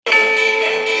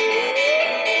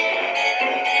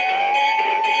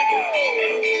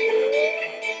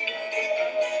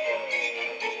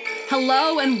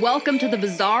Hello and welcome to the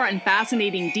Bizarre and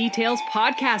Fascinating Details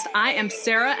podcast. I am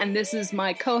Sarah and this is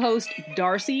my co-host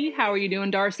Darcy. How are you doing,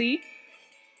 Darcy?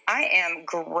 I am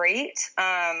great.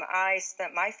 I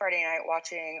spent my Friday night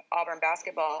watching Auburn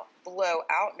basketball blow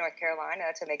out North Carolina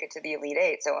to make it to the Elite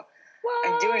Eight. So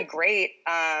I'm doing great.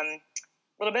 A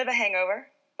little bit of a hangover,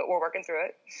 but we're working through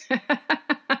it.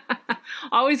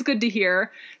 Always good to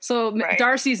hear. So Right.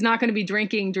 Darcy's not going to be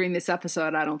drinking during this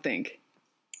episode, I don't think.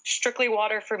 Strictly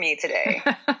water for me today.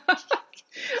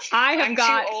 I'm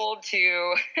too old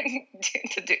to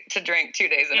drink 2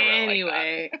 days in a row.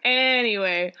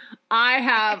 Anyway, I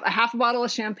have a half a bottle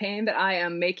of champagne that I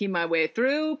am making my way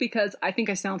through because I think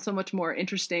I sound so much more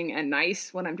interesting and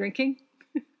nice when I'm drinking.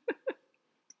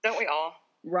 Don't we all?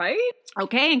 Right?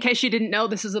 Okay, in case you didn't know,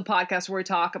 this is a podcast where we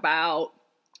talk about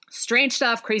strange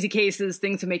stuff, crazy cases,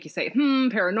 things that make you say,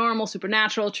 paranormal,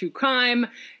 supernatural, true crime.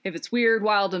 If it's weird,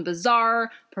 wild, and bizarre,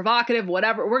 provocative,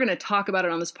 whatever, we're going to talk about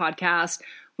it on this podcast.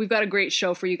 We've got a great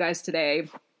show for you guys today.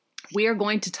 We are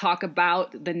going to talk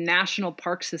about the national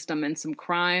park system and some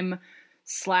crime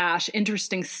 /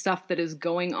 interesting stuff that is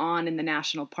going on in the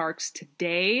national parks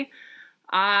today.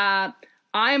 I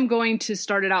am going to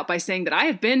start it out by saying that I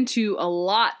have been to a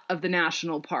lot of the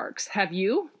national parks. Have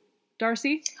you,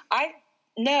 Darcy?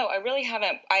 No, I really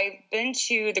haven't. I've been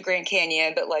to the Grand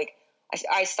Canyon, but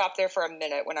I stopped there for a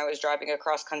minute when I was driving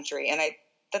across country, and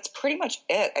that's pretty much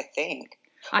it, I think.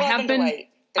 Well, I've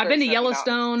been to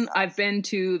Yellowstone. I've been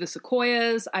to the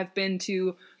Sequoias. I've been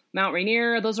to Mount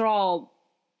Rainier. Those are all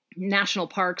national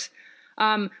parks.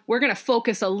 We're going to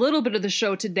focus a little bit of the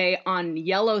show today on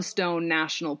Yellowstone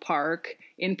National Park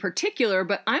in particular,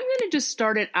 but I'm going to just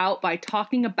start it out by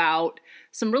talking about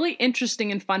some really interesting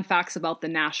and fun facts about the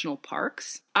national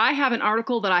parks. I have an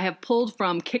article that I have pulled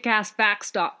from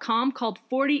kickassfacts.com called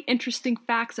 40 Interesting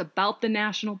Facts About the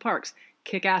National Parks.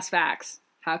 Kickass Facts.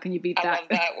 How can you beat that? I love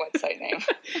that website name.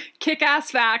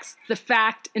 Kickass Facts, the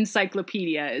fact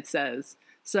encyclopedia, it says.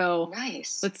 So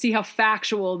nice. Let's see how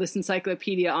factual this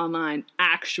encyclopedia online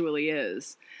actually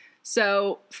is.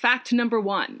 So fact number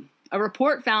 1. A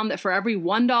report found that for every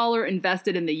 $1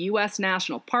 invested in the U.S.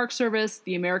 National Park Service,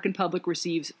 the American public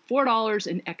receives $4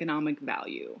 in economic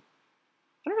value.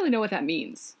 I don't really know what that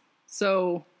means.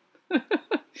 So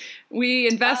we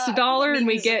invest $1 and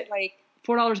we get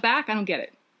 $4 back? I don't get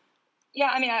it. Yeah,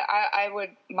 I mean,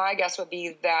 my guess would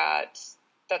be that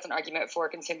that's an argument for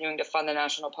continuing to fund the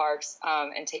national parks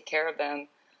and take care of them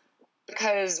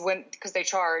because they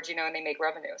charge, and they make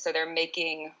revenue. So they're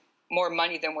making more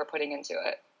money than we're putting into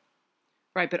it.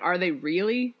 Right, but are they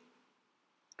really?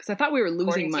 Because I thought we were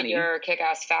losing money. According to your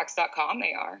kickassfacts.com,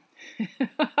 they are.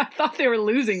 I thought they were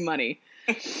losing money.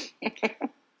 I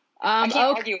can't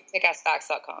argue with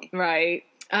kickassfacts.com. Right.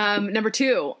 Number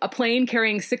 2, a plane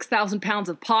carrying 6,000 pounds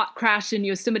of pot crashed in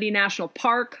Yosemite National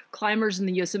Park. Climbers in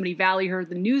the Yosemite Valley heard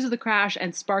the news of the crash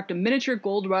and sparked a miniature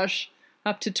gold rush.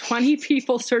 Up to 20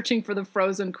 people searching for the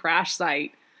frozen crash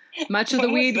site. Much of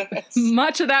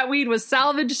that weed was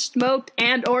salvaged, smoked,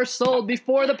 and or sold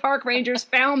before the park rangers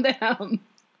found them.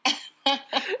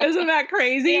 Isn't that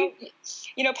crazy?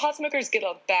 Pot smokers get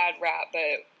a bad rap,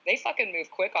 but they fucking move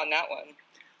quick on that one.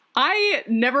 I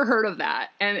never heard of that,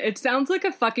 and it sounds like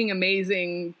a fucking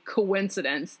amazing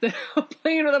coincidence that a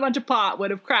plane with a bunch of pot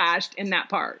would have crashed in that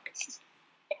park.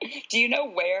 Do you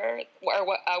know where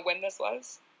or when this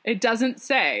was? It doesn't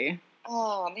say.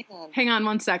 Oh, man. Hang on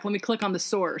one sec. Let me click on the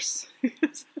source.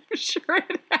 Sure.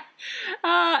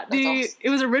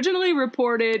 It was originally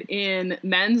reported in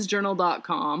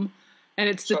mensjournal.com, and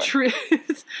it's the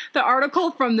truth. The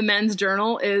article from the Men's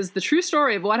Journal is the true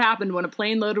story of what happened when a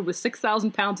plane loaded with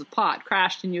 6,000 pounds of pot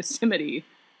crashed in Yosemite.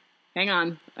 Hang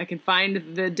on. I can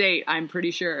find the date, I'm pretty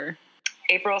sure.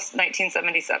 April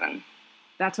 1977.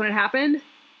 That's when it happened?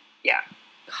 Yeah.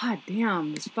 God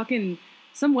damn.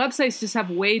 Some websites just have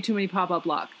way too many pop-up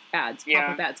ads.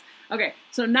 Okay,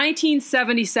 so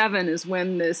 1977 is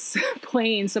when this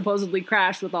plane supposedly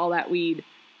crashed with all that weed.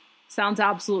 Sounds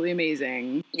absolutely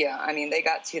amazing. Yeah, I mean, they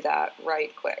got to that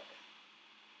right quick.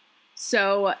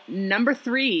 So, number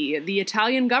 3, the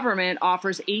Italian government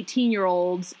offers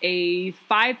 18-year-olds a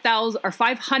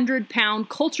 500-pound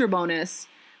culture bonus,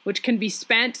 which can be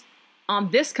spent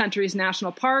on this country's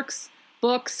national parks,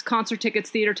 books, concert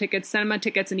tickets, theater tickets, cinema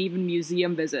tickets, and even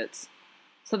museum visits.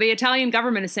 So the Italian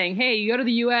government is saying, hey, you go to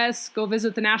the U.S., go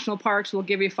visit the national parks, we'll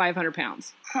give you 500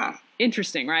 pounds. Huh.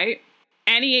 Interesting, right?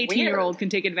 Any 18-year-old can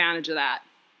take advantage of that.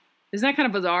 Isn't that kind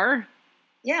of bizarre?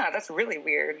 Yeah, that's really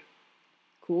weird.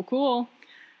 Cool.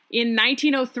 In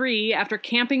 1903, after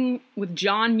camping with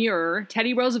John Muir,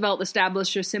 Teddy Roosevelt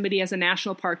established Yosemite as a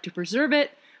national park to preserve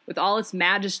it with all its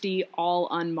majesty all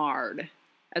unmarred.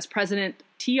 As President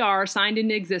TR signed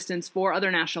into existence 4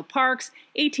 other national parks,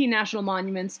 18 national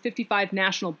monuments, 55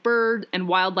 national bird and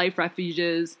wildlife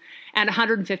refuges, and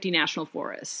 150 national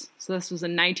forests. So this was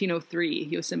in 1903,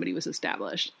 Yosemite was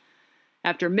established.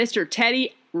 After Mr.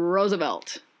 Teddy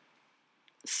Roosevelt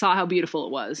saw how beautiful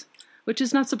it was, which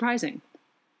is not surprising.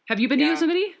 Have you been to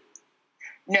Yosemite?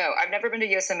 No, I've never been to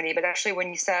Yosemite, but actually when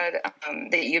you said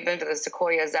that you've been to the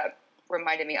sequoias, that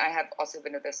reminded me I have also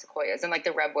been to the sequoias and like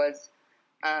the redwoods.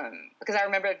 Because I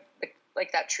remember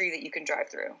like that tree that you can drive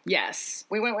through. Yes.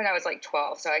 We went when I was like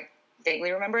 12, so I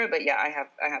vaguely remember it, but yeah, I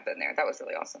have been there. That was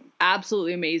really awesome.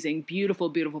 Absolutely amazing. Beautiful,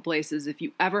 beautiful places. If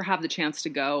you ever have the chance to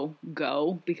go,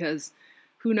 because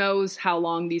who knows how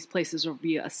long these places will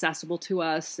be accessible to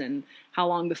us and how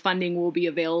long the funding will be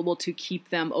available to keep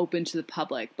them open to the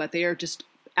public. But they are just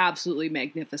absolutely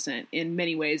magnificent in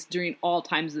many ways during all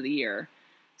times of the year.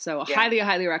 So highly,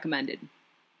 highly recommended.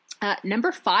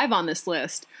 Number 5 on this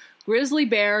list, grizzly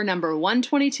bear number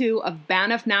 122 of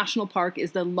Banff National Park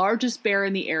is the largest bear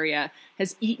in the area,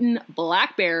 has eaten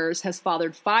black bears, has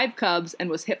fathered 5 cubs, and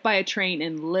was hit by a train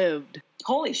and lived.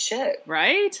 Holy shit.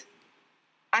 Right?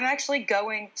 I'm actually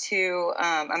going to,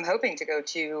 I'm hoping to go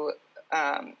to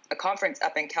a conference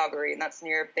up in Calgary, and that's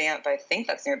near Banff. I think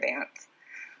that's near Banff.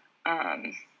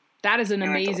 That is an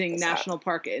amazing national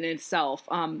park in itself.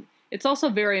 It's also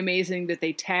very amazing that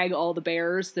they tag all the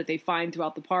bears that they find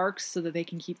throughout the parks so that they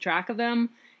can keep track of them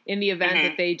in the event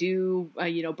that they do,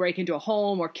 break into a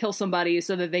home or kill somebody,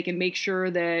 so that they can make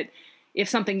sure that if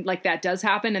something like that does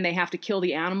happen and they have to kill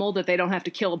the animal, that they don't have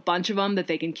to kill a bunch of them, that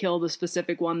they can kill the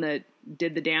specific one that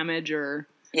did the damage or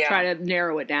try to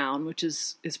narrow it down, which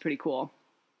is pretty cool.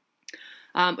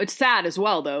 It's sad as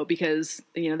well, though, because,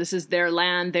 this is their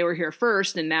land. They were here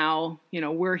first, and now,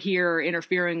 we're here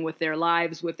interfering with their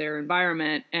lives, with their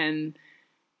environment. And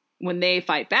when they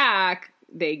fight back,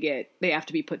 they have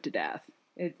to be put to death.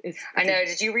 I know.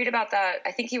 Did you read about that?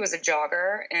 I think he was a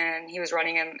jogger, and he was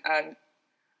running in,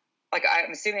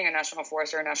 I'm assuming a national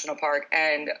forest or a national park,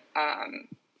 and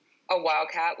a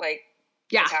wildcat,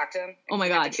 attacked him. Oh, my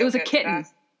God. It was a kitten.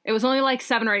 It was only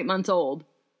 7 or 8 months old.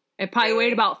 It probably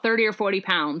weighed about 30 or 40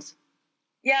 pounds.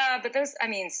 Yeah, but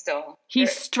still. He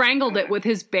strangled it with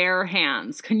his bare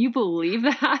hands. Can you believe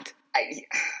that?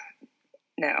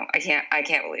 No, I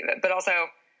can't believe it. But also,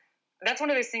 that's one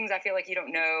of those things I feel like you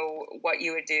don't know what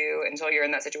you would do until you're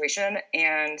in that situation.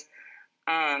 And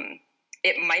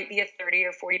it might be a 30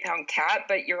 or 40 pound cat,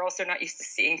 but you're also not used to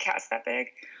seeing cats that big.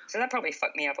 So that probably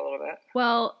fucked me up a little bit.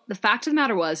 Well, the fact of the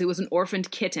matter was it was an orphaned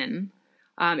kitten.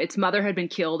 Its mother had been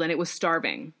killed and it was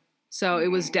starving. So it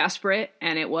was desperate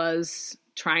and it was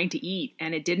trying to eat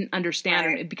and it didn't understand.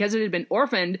 Right. Because it had been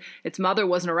orphaned, its mother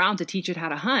wasn't around to teach it how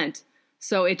to hunt.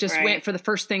 So it just went for the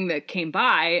first thing that came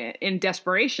by in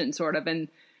desperation, sort of. And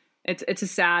it's a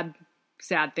sad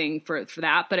thing for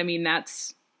that. But I mean,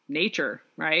 that's nature,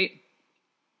 right?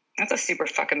 That's a super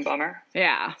fucking bummer.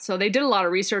 Yeah. So they did a lot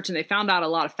of research and they found out a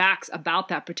lot of facts about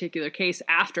that particular case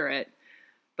after it.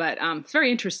 But it's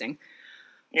very interesting.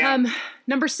 Yeah.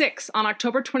 Number 6, on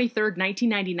October 23rd,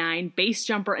 1999, base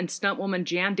jumper and stuntwoman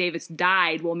Jan Davis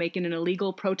died while making an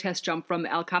illegal protest jump from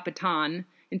El Capitan,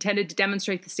 intended to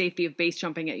demonstrate the safety of base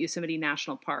jumping at Yosemite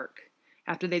National Park,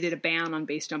 after they did a ban on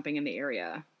base jumping in the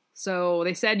area. So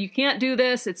they said, you can't do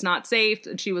this, it's not safe.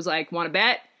 And she was like, want to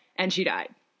bet? And she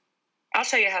died. I'll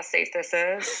show you how safe this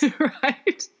is.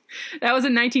 Right? That was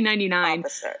in 1999.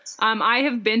 Opposite. I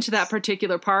have been to that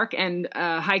particular park and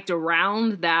hiked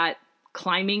around that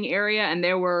climbing area, and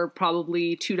there were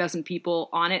probably 24 people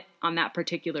on it on that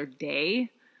particular day.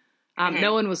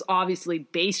 No one was obviously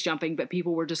base jumping, but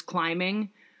people were just climbing,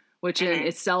 which in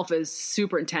itself is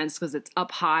super intense because it's up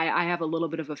high. I have a little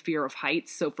bit of a fear of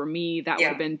heights, so for me that would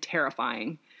have been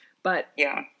terrifying. But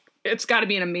it's got to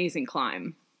be an amazing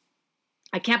climb.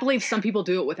 I can't believe some people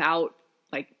do it without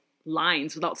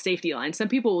lines, without safety lines. Some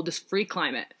people will just free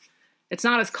climb it. It's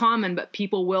not as common, but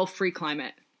people will free climb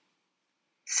it.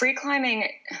 Free climbing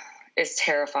is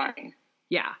terrifying.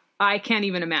 Yeah, I can't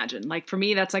even imagine. For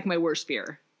me, that's my worst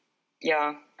fear.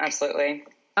 Yeah, absolutely.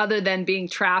 Other than being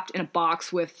trapped in a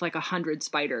box with 100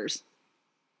 spiders.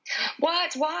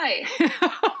 What? Why?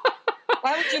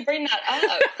 Why would you bring that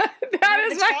up?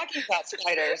 Talking about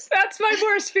spiders. That's my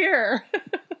worst fear.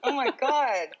 Oh my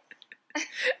God.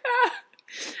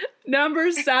 Number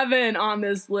 7 on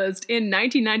this list. In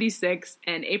 1996,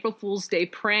 an April Fool's Day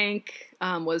prank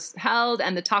was held,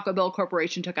 and the Taco Bell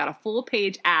Corporation took out a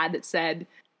full-page ad that said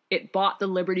it bought the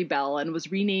Liberty Bell and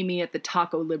was renaming it the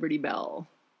Taco Liberty Bell.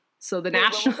 So the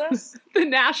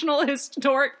National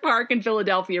Historic Park in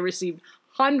Philadelphia received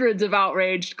hundreds of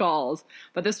outraged calls.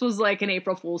 But this was like an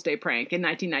April Fool's Day prank in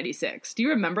 1996. Do you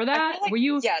remember that? Like, were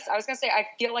you? Yes, I was going to say, I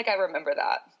feel like I remember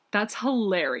that. That's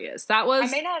hilarious. That was.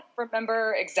 I may not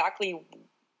remember exactly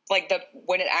like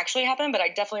when it actually happened, but I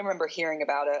definitely remember hearing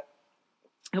about it.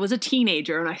 I was a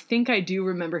teenager, and I think I do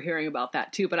remember hearing about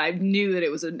that too, but I knew that it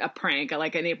was a prank,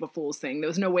 like an April Fool's thing. There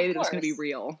was no way that it was going to be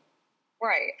real.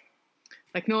 Right.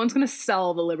 Like, no one's going to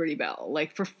sell the Liberty Bell.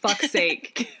 Like, for fuck's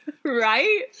sake.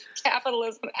 Right?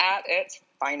 Capitalism at its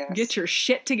finest. Get your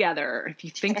shit together if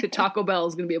you think that Taco Bell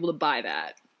is going to be able to buy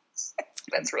that.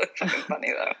 That's really fucking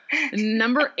funny, though.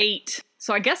 Number 8.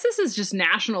 So I guess this is just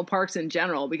national parks in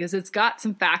general, because it's got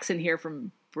some facts in here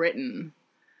from Britain.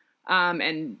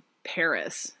 And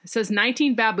Paris. It says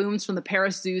 19 baboons from the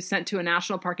Paris Zoo sent to a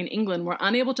national park in England were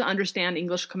unable to understand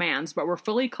English commands, but were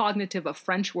fully cognitive of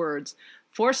French words,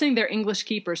 forcing their English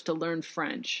keepers to learn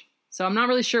French. So I'm not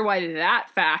really sure why that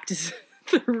fact is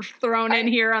thrown in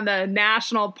here on the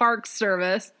National Park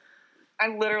Service. I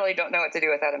literally don't know what to do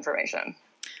with that information.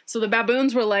 So the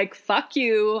baboons were like, fuck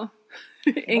you,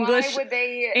 English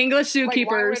zookeepers.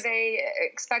 Why were they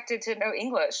expected to know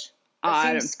English?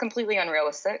 It seems completely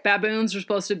unrealistic. Baboons are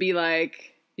supposed to be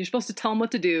like, you're supposed to tell them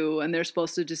what to do, and they're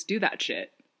supposed to just do that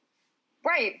shit.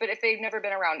 Right, but if they've never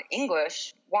been around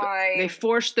English, why? They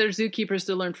forced their zookeepers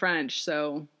to learn French,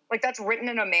 so. Like, that's written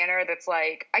in a manner that's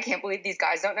like, I can't believe these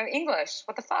guys don't know English.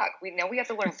 What the fuck? We know we have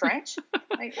to learn French?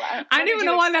 Like, what? I don't even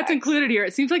know why that's included here.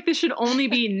 It seems like this should only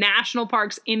be national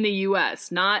parks in the U.S.,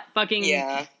 not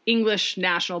fucking English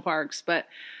national parks. But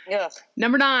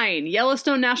Number 9,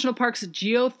 Yellowstone National Park's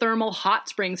geothermal hot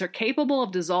springs are capable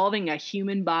of dissolving a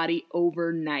human body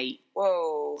overnight.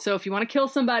 Whoa. So if you want to kill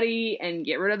somebody and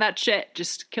get rid of that shit,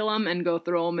 just kill them and go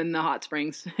throw them in the hot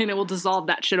springs, and it will dissolve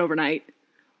that shit overnight.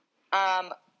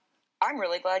 I'm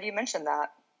really glad you mentioned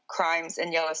that, crimes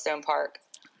in Yellowstone Park,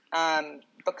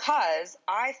 because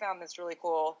I found this really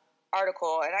cool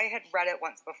article, and I had read it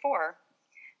once before.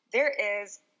 There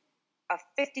is a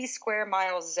 50 square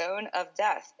mile zone of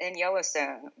death in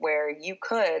Yellowstone where you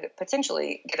could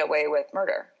potentially get away with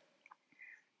murder.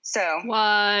 So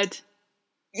what?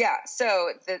 Yeah.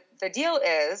 So the deal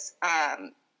is,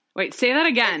 wait, say that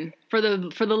again for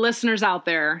the listeners out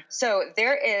there. So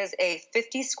there is a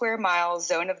 50 square mile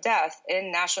zone of death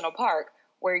in National Park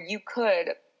where you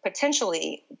could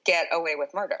potentially get away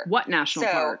with murder. What national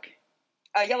park?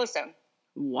 Yellowstone.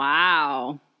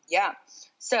 Wow. Yeah.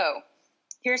 So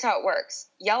here's how it works.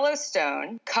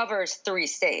 Yellowstone covers 3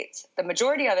 states. The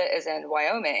majority of it is in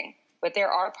Wyoming, but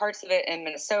there are parts of it in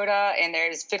Minnesota, and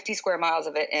there's 50 square miles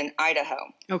of it in Idaho.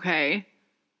 Okay.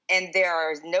 And there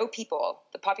are no people.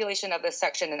 The population of this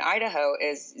section in Idaho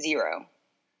is 0.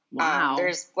 Wow.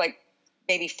 There's like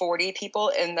maybe 40 people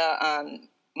in the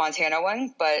Montana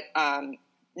one, but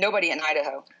nobody in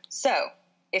Idaho. So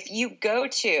if you go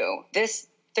to this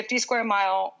 50 square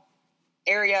mile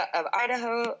area of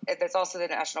Idaho, that's also the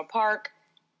national park,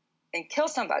 and kill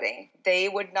somebody, a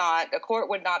court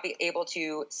would not be able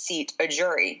to seat a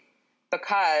jury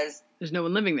because there's no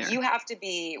one living there. You have to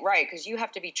be because you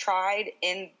have to be tried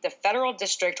in the federal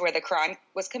district where the crime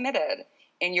was committed,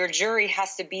 and your jury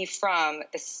has to be from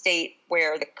the state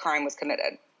where the crime was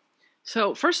committed.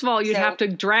 So first of all, you'd have to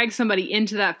drag somebody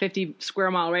into that 50 square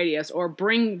mile radius, or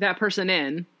bring that person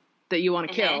in that you want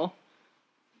to kill.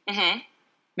 Mm-hmm.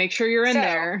 Make sure you're in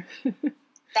there.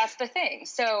 That's the thing.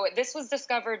 So this was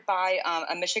discovered by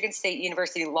a Michigan State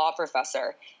University law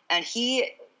professor, and he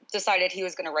decided he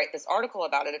was going to write this article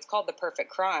about it. It's called The Perfect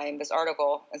Crime, this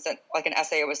article. It's like an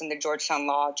essay. It was in the Georgetown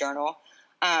Law Journal.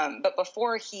 But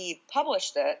before he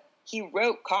published it, he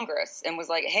wrote Congress and was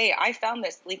like, hey, I found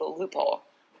this legal loophole.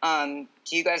 Do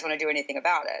you guys want to do anything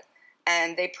about it?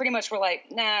 And they pretty much were like,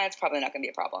 nah, it's probably not going to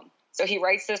be a problem. So he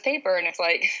writes this paper, and it's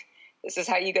like, this is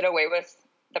how you get away with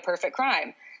the perfect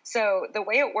crime. So the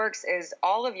way it works is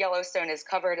all of Yellowstone is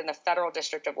covered in the federal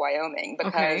district of Wyoming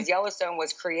because Yellowstone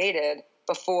was created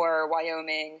before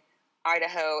Wyoming,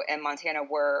 Idaho, and Montana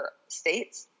were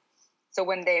states. So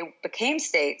when they became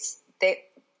states,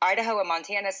 Idaho and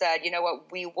Montana said, you know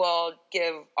what, we will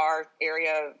give our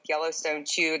area of Yellowstone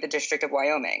to the District of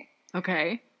Wyoming.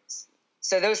 Okay.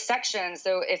 So those sections,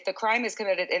 so if the crime is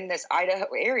committed in this Idaho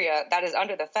area, that is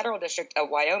under the federal district of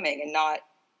Wyoming and not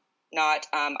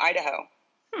Idaho.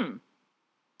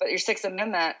 But your Sixth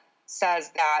Amendment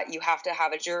says that you have to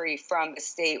have a jury from the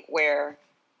state where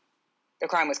the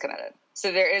crime was committed.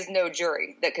 So there is no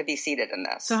jury that could be seated in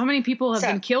this. So how many people have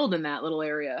been killed in that little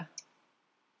area?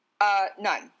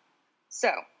 None.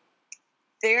 So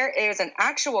there is an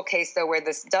actual case, though, where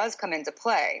this does come into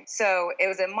play. So it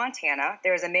was in Montana.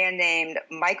 There was a man named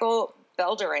Michael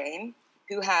Belderain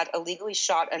who had illegally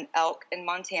shot an elk in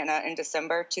Montana in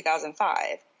December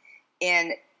 2005.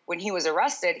 And when he was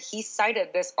arrested, he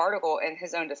cited this article in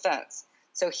his own defense.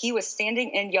 So he was standing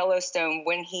in Yellowstone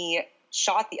when he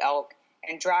shot the elk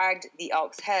and dragged the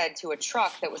elk's head to a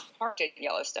truck that was parked in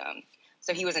Yellowstone.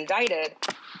 So he was indicted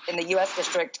in the U.S.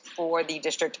 District for the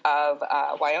District of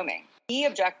Wyoming. He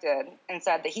objected and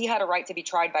said that he had a right to be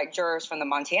tried by jurors from the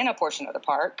Montana portion of the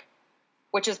park,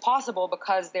 which is possible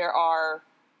because there are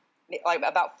like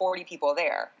about 40 people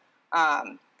there.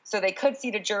 So they could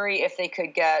seat a jury if they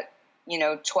could get,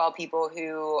 12 people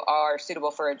who are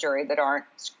suitable for a jury that aren't,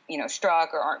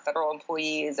 struck or aren't federal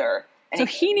employees or So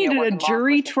he needed a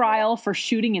jury trial for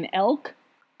shooting an elk?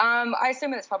 I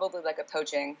assume it's probably like a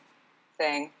poaching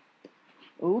thing.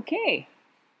 Okay.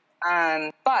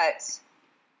 But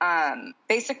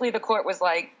basically the court was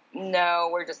like, no,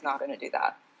 we're just not going to do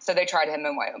that. So they tried him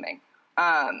in Wyoming.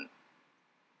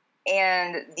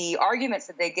 And the arguments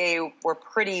that they gave were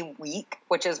pretty weak,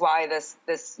 which is why this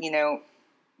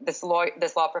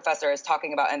law professor is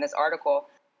talking about in this article.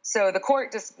 So the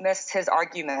court dismissed his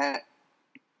argument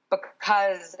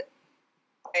because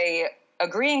by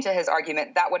agreeing to his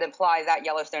argument, that would imply that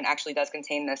Yellowstone actually does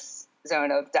contain this zone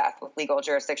of death with legal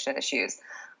jurisdiction issues.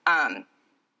 And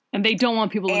they don't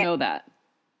want people to know that.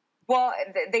 Well,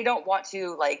 they don't want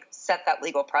to set that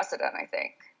legal precedent, I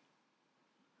think.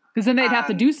 Because then they'd have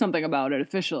to do something about it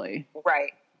officially.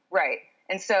 Right.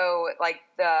 And so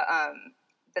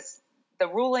the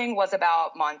ruling was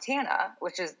about Montana,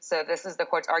 so this is the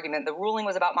court's argument. The ruling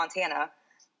was about Montana,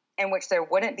 in which there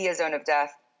wouldn't be a zone of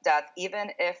death,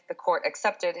 even if the court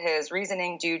accepted his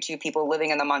reasoning due to people living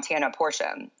in the Montana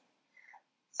portion.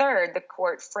 Third, the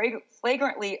court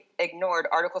flagrantly ignored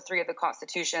Article 3 of the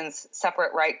Constitution's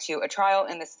separate right to a trial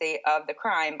in the state of the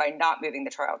crime by not moving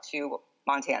the trial to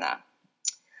Montana.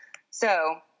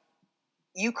 So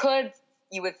you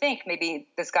would think maybe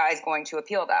this guy is going to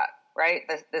appeal that, right?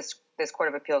 This Court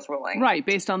of Appeals ruling. Right,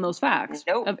 based on those facts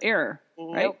of error.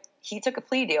 Right? Nope. He took a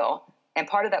plea deal, and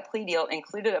part of that plea deal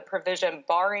included a provision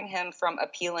barring him from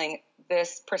appealing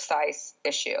this precise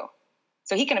issue.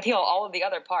 So he can appeal all of the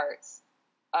other parts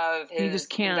of his indictment. He just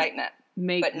can't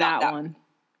make that one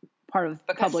part of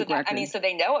public record. So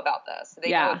they know about this.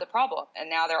 They know the problem. And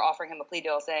now they're offering him a plea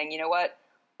deal saying, you know what?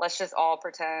 Let's just all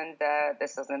pretend that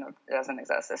this doesn't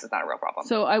exist. This is not a real problem.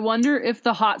 So I wonder if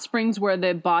the hot springs where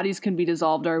the bodies can be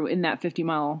dissolved are in that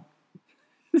 50-mile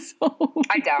zone.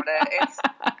 I doubt it.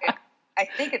 I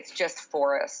think it's just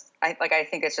forest. I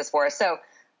think it's just forest. So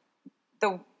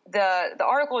the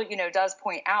article, does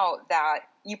point out that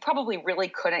you probably really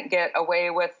couldn't get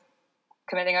away with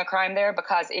committing a crime there,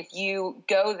 because if you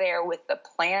go there with the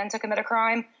plan to commit a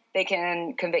crime, they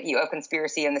can convict you of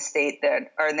conspiracy in the state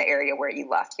that or in the area where you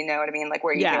left. You know what I mean? Like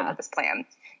where you came with this plan.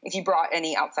 If you brought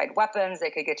any outside weapons, they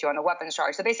could get you on a weapons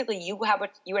charge. So basically you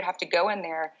would have to go in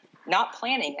there not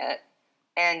planning it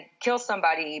and kill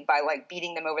somebody by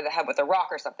beating them over the head with a rock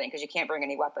or something, because you can't bring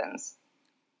any weapons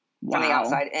from the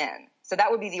outside in. So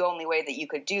that would be the only way that you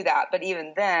could do that. But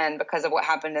even then, because of what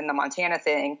happened in the Montana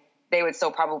thing, they would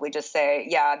still probably just say,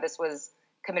 yeah, this was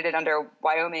committed under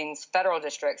Wyoming's federal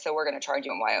district, so we're going to charge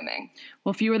you in Wyoming.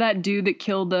 Well, if you were that dude that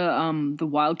killed the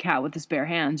wildcat with his bare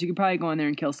hands, you could probably go in there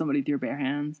and kill somebody with your bare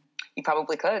hands. You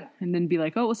probably could. And then be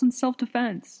like, oh, it was in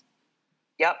self-defense.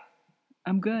 Yep.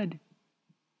 I'm good.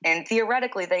 And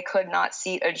theoretically, they could not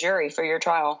seat a jury for your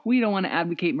trial. We don't want to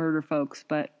advocate murder, folks,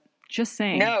 but just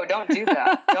saying. No, don't do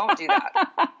that. Don't do that.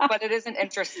 But it is an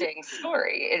interesting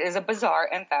story. It is a bizarre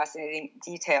and fascinating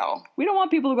detail. We don't want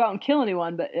people to go out and kill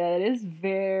anyone, but it is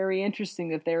very interesting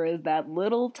that there is that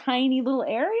tiny little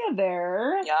area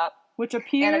there. Yep. Which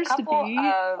appears to be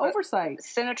oversight.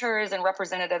 Senators and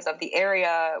representatives of the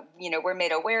area, were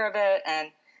made aware of it, and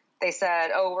they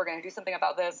said, oh, we're going to do something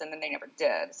about this, and then they never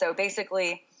did. So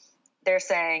basically, they're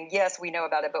saying, yes, we know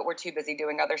about it, but we're too busy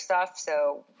doing other stuff,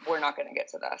 so we're not going to get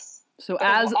to this. So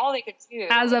all they could do,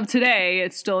 as of today,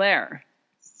 it's still there.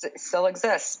 It still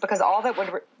exists, because all that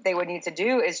they would need to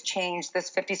do is change this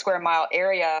 50 square mile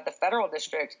area, the federal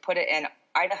district, put it in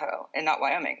Idaho and not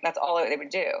Wyoming. That's all they would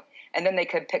do. And then they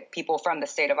could pick people from the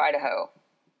state of Idaho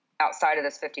outside of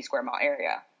this 50 square mile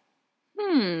area.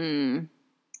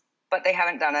 But they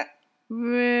haven't done it.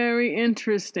 Very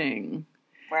interesting.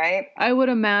 Right? I would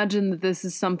imagine that this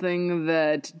is something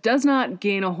that does not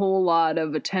gain a whole lot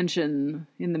of attention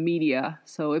in the media,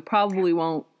 so it probably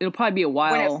won't. It'll probably be a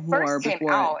while more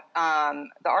before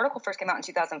the article first came out in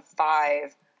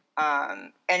 2005,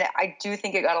 and I do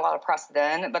think it got a lot of press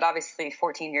then, but obviously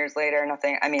 14 years later,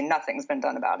 nothing's been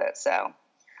done about it, so.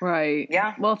 Right.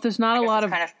 Yeah. Well, if there's not a lot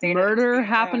of murder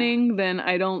happening, then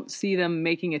I don't see them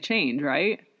making a change,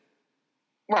 right?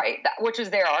 Right, which is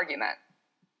their argument.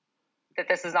 That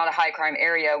this is not a high crime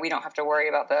area. We don't have to worry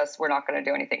about this. We're not going to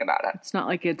do anything about it. It's not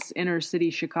like it's inner city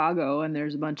Chicago and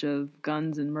there's a bunch of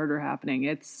guns and murder happening.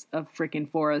 It's a freaking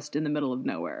forest in the middle of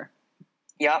nowhere.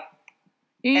 Yep.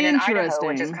 And in Idaho,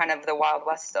 which is kind of the Wild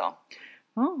West still.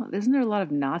 Oh, isn't there a lot of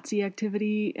Nazi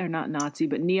activity? Or not Nazi,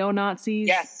 but neo-Nazis?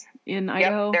 Yes. In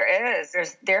Idaho? Yep, there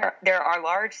is. There are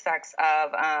large sects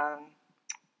of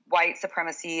white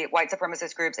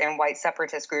supremacist groups and white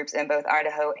separatist groups in both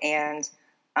Idaho and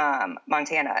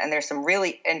Montana. And there's some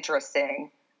really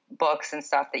interesting books and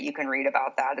stuff that you can read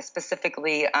about that,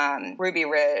 specifically Ruby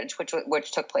Ridge,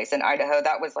 which took place in Idaho.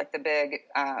 That was like the big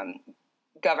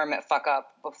government fuck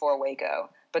up before Waco.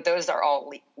 But those are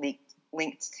all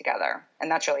linked together. And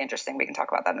that's really interesting. We can talk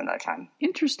about that another time.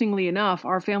 Interestingly enough,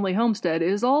 our family homestead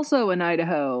is also in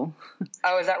Idaho.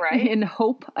 Oh, is that right? In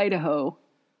Hope, Idaho.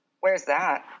 Where's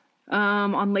that?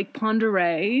 On Lake Pend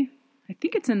Oreille. I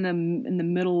think it's in the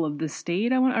middle of the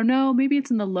state. Maybe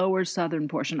it's in the lower southern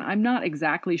portion. I'm not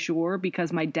exactly sure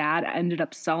because my dad ended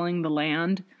up selling the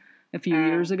land a few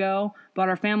years ago. But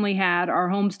our family had our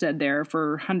homestead there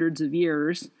for hundreds of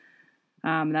years.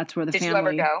 That's where the family. Did you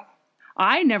ever go?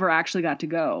 I never actually got to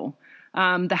go.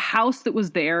 The house that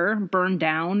was there burned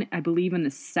down, I believe, in the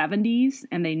 70s,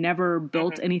 and they never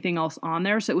built anything else on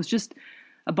there. So it was just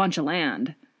a bunch of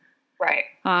land. Right.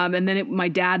 And then my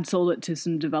dad sold it to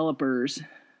some developers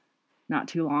not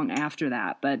too long after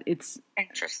that. But it's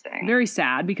interesting, very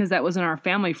sad because that was in our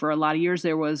family for a lot of years.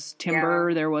 There was timber.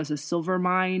 Yeah. There was a silver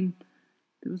mine.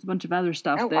 There was a bunch of other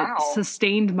stuff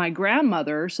sustained my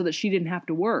grandmother so that she didn't have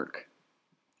to work.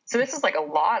 So this is like a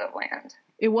lot of land.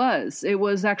 It was. It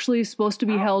was actually supposed to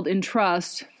be held in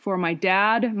trust for my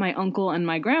dad, my uncle, and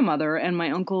my grandmother. And my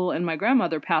uncle and my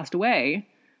grandmother passed away.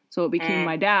 So it became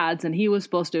my dad's, and he was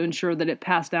supposed to ensure that it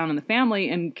passed down in the family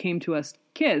and came to us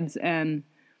kids, and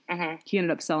he ended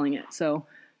up selling it. So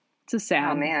it's a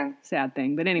sad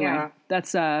thing. But anyway,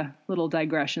 that's a little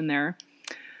digression there.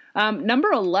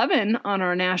 Number 11 on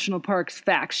our national parks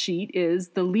fact sheet is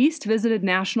the least visited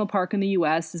national park in the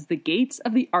U.S. is the Gates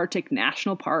of the Arctic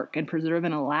National Park and Preserve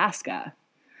in Alaska,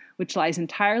 which lies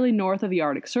entirely north of the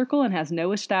Arctic Circle and has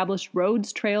no established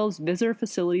roads, trails, visitor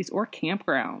facilities, or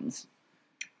campgrounds.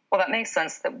 Well, that makes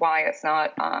sense that why it's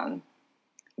not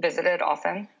visited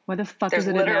often. Why the fuck is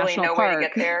it a national park? There's literally no way to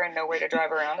get there and no way to drive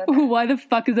around it. Why the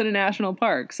fuck is it a national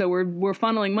park? So we're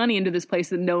funneling money into this place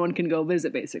that no one can go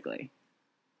visit, basically.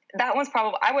 That one's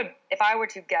probably, if I were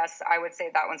to guess, I would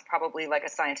say that one's probably like a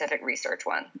scientific research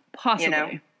one. Possibly. You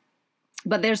know?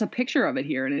 But there's a picture of it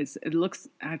here, and it looks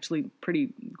actually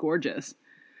pretty gorgeous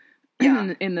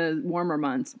in the warmer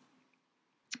months.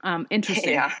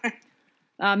 Interesting. Yeah.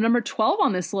 Number 12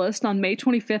 on this list, on May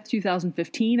 25th,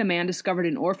 2015, a man discovered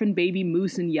an orphan baby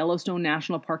moose in Yellowstone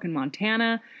National Park in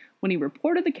Montana. When he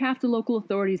reported the calf to local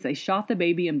authorities, they shot the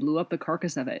baby and blew up the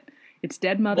carcass of it. Its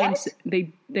dead mother,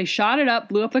 they shot it up,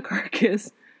 blew up the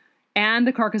carcass, and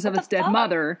the carcass of its dead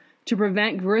mother to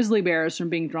prevent grizzly bears from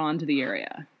being drawn to the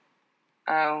area.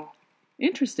 Oh.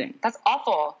 Interesting. That's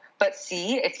awful. But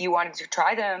see, if you wanted to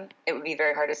try them, it would be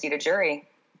very hard to seat a jury.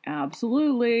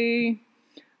 Absolutely.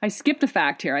 I skipped a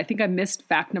fact here. I think I missed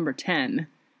fact number 10.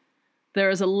 There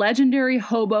is a legendary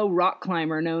hobo rock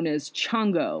climber known as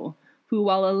Chongo, who,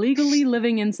 while illegally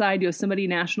living inside Yosemite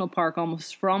National Park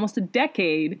for almost a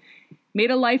decade,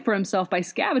 made a life for himself by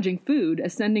scavenging food,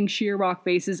 ascending sheer rock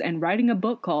faces, and writing a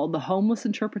book called The Homeless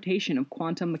Interpretation of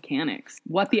Quantum Mechanics.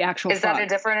 What the actual Is that a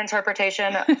different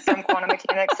interpretation from quantum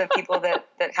mechanics of people that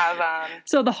have...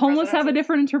 So the homeless have a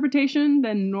different interpretation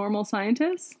than normal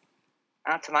scientists?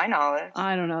 Not to my knowledge.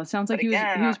 I don't know. It sounds like he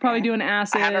was probably doing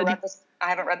acid. I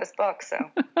haven't read this book,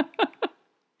 so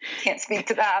can't speak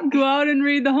to that. Go out and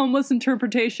read The Homeless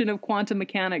Interpretation of Quantum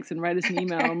Mechanics and write us an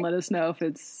email and let us know if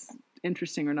it's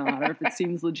interesting or not, or if it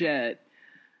seems legit.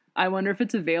 I wonder if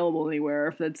it's available anywhere,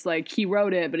 if it's like he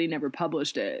wrote it but he never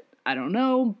published it. I don't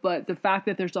know, but the fact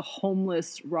that there's a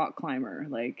homeless rock climber,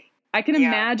 like... I can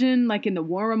imagine, like, in the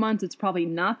warmer months, it's probably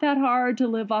not that hard to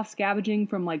live off scavenging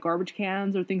from, like, garbage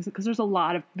cans or things, because there's a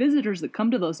lot of visitors that come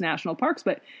to those national parks.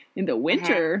 But in the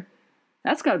winter,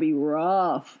 that's got to be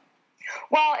rough.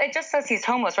 Well, it just says he's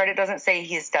homeless, right? It doesn't say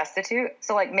he's destitute.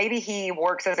 So, like, maybe he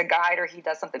works as a guide or he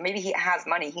does something. Maybe he has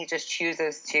money. He just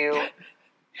chooses to...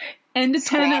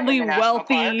 Independently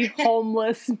wealthy,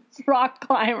 homeless rock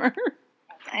climber.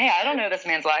 Hey, I don't know this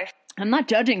man's life. I'm not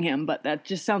judging him, but that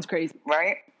just sounds crazy.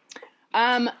 Right?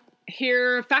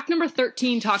 Here, fact number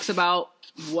 13 talks about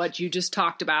what you just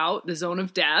talked about, the zone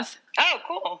of death. Oh,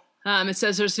 cool. It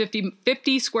says there's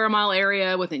 50 square mile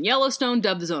area within Yellowstone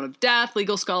dubbed the zone of death.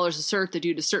 Legal scholars assert that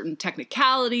due to certain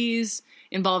technicalities,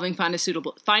 involving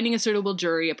finding a suitable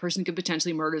jury. A person could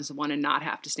potentially murder someone and not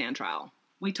have to stand trial.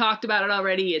 We talked about it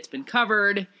already. It's been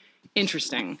covered.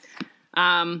 Interesting.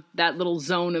 That little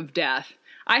zone of death.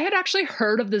 I had actually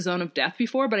heard of the zone of death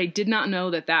before, but I did not know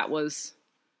that that was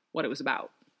what it was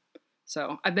about.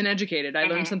 So I've been educated. I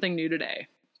learned something new today.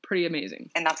 Pretty amazing.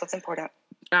 And that's what's important.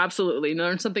 Absolutely.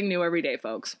 Learn something new every day,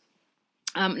 folks.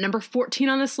 Number 14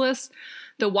 on this list,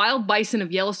 the wild bison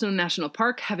of Yellowstone National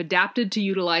Park have adapted to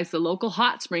utilize the local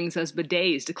hot springs as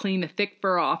bidets to clean the thick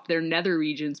fur off their nether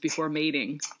regions before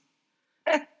mating.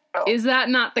 Is that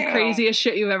not the craziest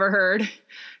shit you've ever heard?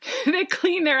 They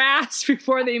clean their ass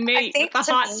before they mate with the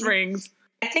hot springs.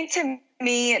 I think to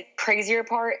me, the crazier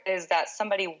part is that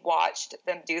somebody watched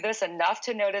them do this enough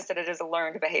to notice that it is a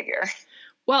learned behavior.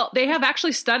 Well, they have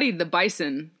actually studied the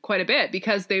bison quite a bit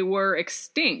because they were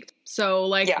extinct. So,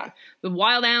 the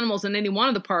wild animals in any one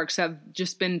of the parks have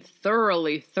just been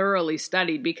thoroughly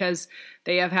studied because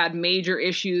they have had major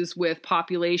issues with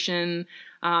population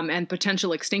and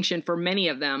potential extinction for many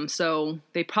of them. So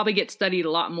they probably get studied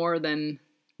a lot more than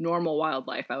normal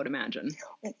wildlife, I would imagine.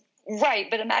 Right,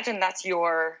 but imagine that's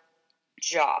your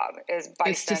job is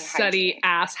bison is to study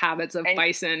ass habits of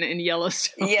bison in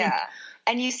Yellowstone. Yeah.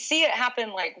 And you see it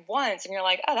happen like once and you're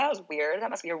like, oh, that was weird.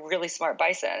 That must be a really smart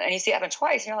bison. And you see it happen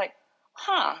twice and you're like,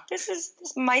 this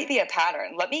might be a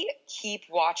pattern. Let me keep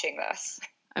watching this.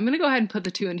 I'm going to go ahead and put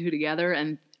the two and two together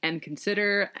and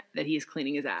consider that he's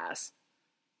cleaning his ass.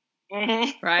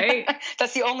 Mm-hmm. Right?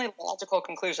 That's the only logical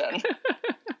conclusion.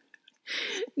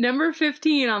 Number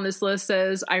 15 on this list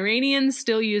says, Iranians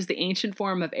still use the ancient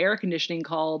form of air conditioning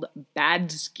called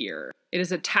badskir. It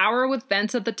is a tower with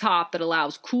vents at the top that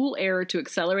allows cool air to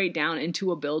accelerate down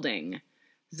into a building.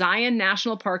 Zion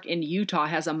National Park in Utah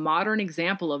has a modern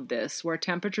example of this, where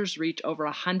temperatures reach over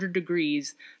 100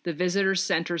 degrees. The visitor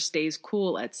center stays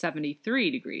cool at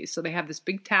 73 degrees. So they have this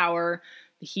big tower,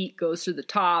 the heat goes through the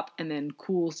top, and then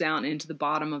cools down into the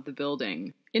bottom of the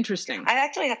building. Interesting. I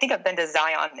think I've been to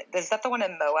Zion. Is that the one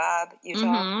in Moab, Utah?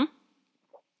 Mm-hmm.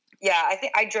 Yeah, I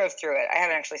think I drove through it. I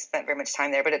haven't actually spent very much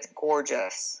time there, but it's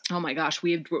gorgeous. Oh my gosh,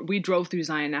 we drove through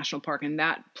Zion National Park, and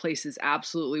that place is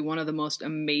absolutely one of the most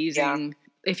amazing.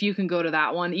 Yeah. If you can go to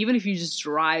that one, even if you just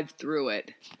drive through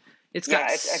it, it's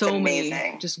got so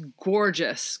many just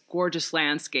gorgeous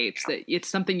landscapes that it's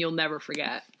something you'll never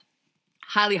forget.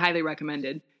 Highly, highly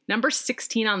recommended. Number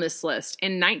 16 on this list.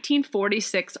 In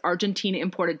 1946, Argentina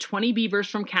imported 20 beavers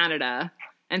from Canada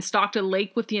and stocked a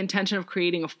lake with the intention of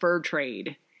creating a fur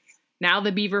trade. Now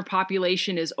the beaver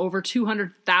population is over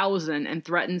 200,000 and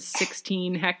threatens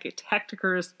 16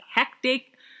 hectares.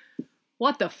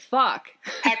 What the fuck?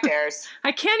 Hectares.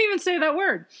 I can't even say that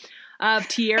word. Of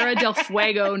Tierra del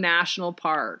Fuego National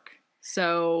Park.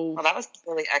 So that was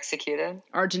really executed.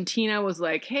 Argentina was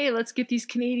like, hey, let's get these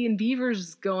Canadian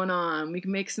beavers going on. We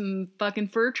can make some fucking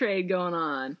fur trade going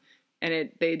on. And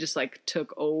they just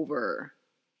took over.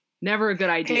 Never a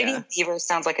good idea. Canadian beavers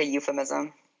sounds like a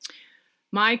euphemism.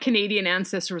 My Canadian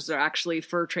ancestors are actually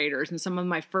fur traders, and some of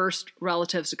my first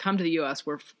relatives to come to the U.S.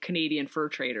 were Canadian fur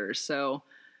traders. So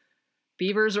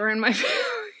beavers are in my family.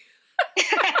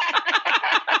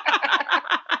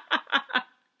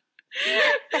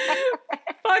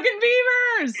 Fucking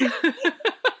beavers!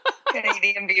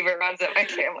 Canadian beaver runs at my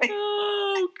family.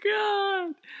 Oh,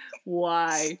 God.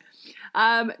 Why?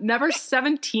 Number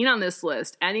 17 on this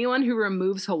list. Anyone who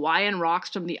removes Hawaiian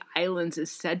rocks from the islands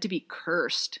is said to be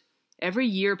cursed. Every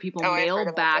year, people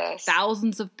mail back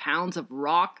thousands of pounds of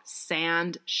rock,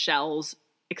 sand, shells,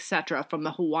 etc. from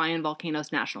the Hawaiian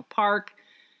Volcanoes National Park.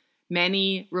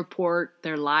 Many report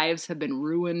their lives have been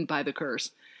ruined by the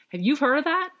curse. Have you heard of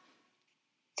that?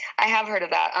 I have heard of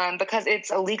that because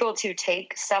it's illegal to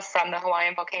take stuff from the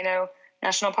Hawaiian Volcano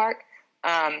National Park.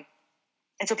 And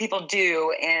so people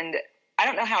do. And I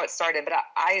don't know how it started, but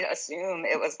I assume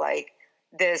it was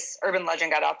this urban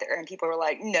legend got out there and people were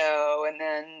like, no. And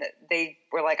then they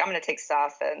were like, I'm going to take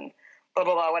stuff and blah,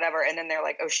 blah, blah, whatever. And then they're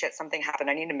like, oh shit, something happened.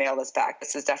 I need to mail this back.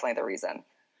 This is definitely the reason.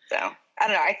 So I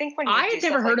don't know. I think when you I've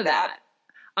never heard of that.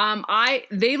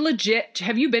 They legit,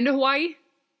 have you been to Hawaii?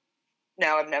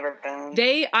 No, I've never been.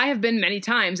 I have been many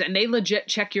times, and they legit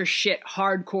check your shit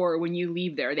hardcore when you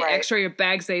leave there. They x-ray your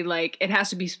bags. It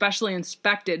has to be specially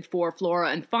inspected for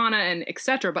flora and fauna and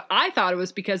etc. But I thought it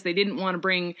was because they didn't want to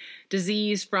bring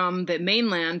disease from the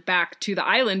mainland back to the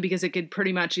island because it could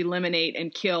pretty much eliminate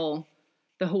and kill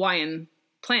the Hawaiian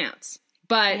plants.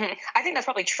 But I think that's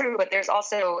probably true, but there's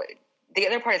also the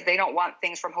other part is they don't want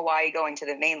things from Hawaii going to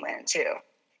the mainland too.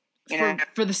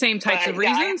 For the same types of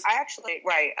reasons? I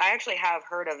actually have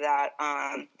heard of that.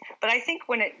 But I think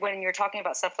when you're talking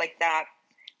about stuff like that,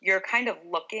 you're kind of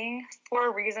looking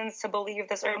for reasons to believe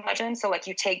this urban legend. So like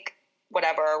you take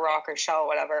whatever, a rock or shell or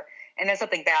whatever, and then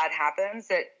something bad happens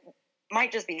that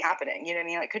might just be happening. You know what I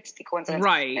mean? Like, it could just be coincidence.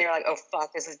 Right. And you're like, oh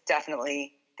fuck, this is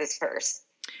definitely this verse.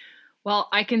 Well,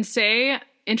 I can say,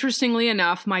 interestingly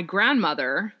enough, my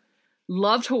grandmother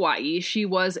loved Hawaii. She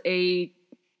was a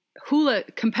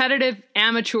competitive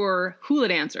amateur hula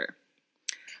dancer.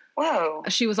 Whoa.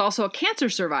 She was also a cancer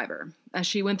survivor.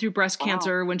 She went through breast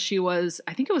cancer when she was,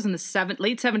 I think it was in the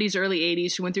late 70s, early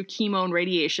 80s. She went through chemo and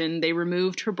radiation. They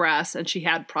removed her breasts and she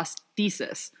had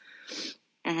prosthesis.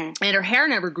 Mm-hmm. And her hair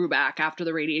never grew back after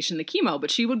the radiation, the chemo, but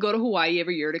she would go to Hawaii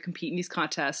every year to compete in these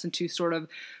contests and to sort of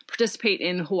participate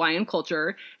in Hawaiian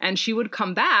culture. And she would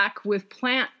come back with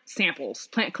plant samples,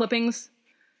 plant clippings,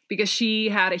 because she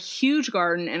had a huge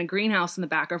garden and a greenhouse in the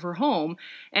back of her home,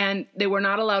 and they were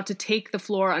not allowed to take the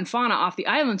flora and fauna off the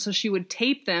island, so she would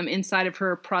tape them inside of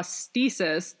her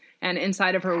prosthesis and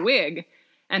inside of her wig.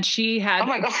 And she had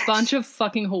a bunch of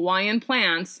fucking Hawaiian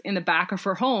plants in the back of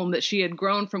her home that she had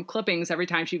grown from clippings every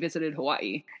time she visited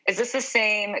Hawaii. Is this the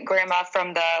same grandma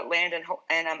from the land in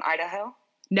Idaho?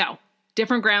 No.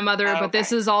 Different grandmother, but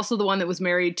this is also the one that was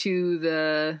married to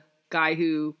the guy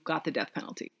who got the death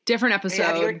penalty. Different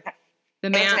episode.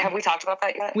 Have we talked about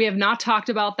that yet? We have not talked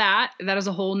about that. That is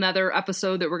a whole nother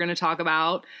episode that we're going to talk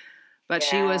about. But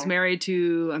she was married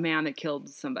to a man that killed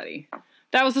somebody.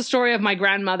 That was the story of my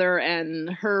grandmother and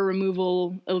her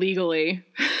removal illegally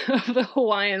of the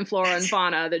Hawaiian flora and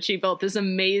fauna, that she built this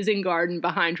amazing garden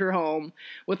behind her home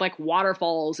with like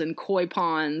waterfalls and koi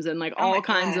ponds and like all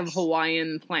kinds of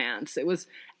Hawaiian plants. It was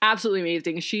absolutely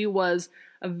amazing. She was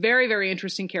a very, very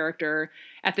interesting character.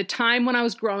 At the time when I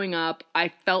was growing up, I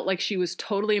felt like she was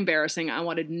totally embarrassing. I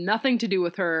wanted nothing to do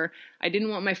with her. I didn't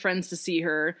want my friends to see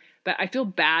her. But I feel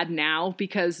bad now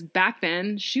because back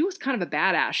then she was kind of a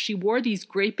badass. She wore these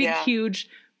great big huge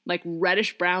like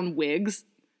reddish brown wigs,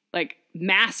 like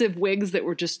massive wigs that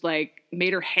were just like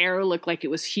made her hair look like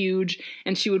it was huge.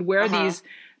 And she would wear these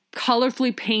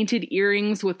colorfully painted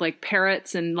earrings with like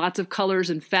parrots and lots of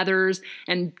colors and feathers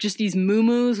and just these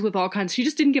muumuus with all kinds. She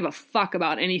just didn't give a fuck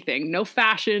about anything. No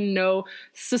fashion, no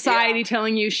society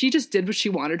telling you. She just did what she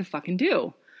wanted to fucking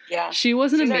do. Yeah. She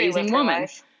was an amazing woman.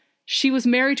 She was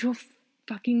married to a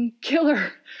fucking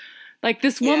killer. Like,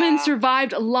 this woman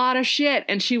survived a lot of shit,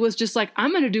 and she was just like,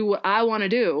 I'm going to do what I want to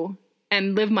do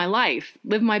and live my life,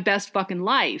 live my best fucking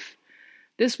life.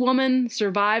 This woman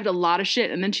survived a lot of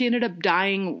shit, and then she ended up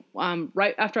dying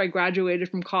right after I graduated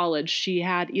from college. She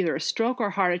had either a stroke or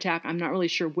a heart attack. I'm not really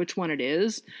sure which one it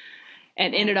is,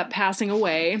 and ended up passing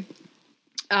away.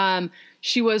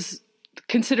 She was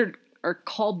considered or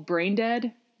called brain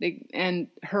dead, and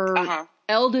her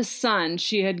eldest son,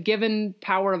 she had given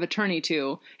power of attorney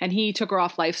to, and he took her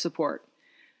off life support.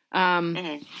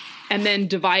 And then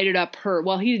divided up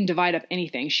he didn't divide up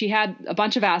anything. She had a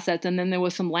bunch of assets, and then there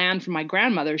was some land from my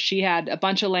grandmother. She had a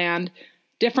bunch of land,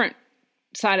 different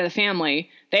side of the family.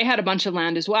 They had a bunch of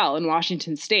land as well in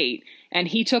Washington State, and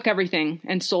he took everything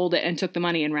and sold it and took the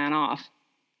money and ran off.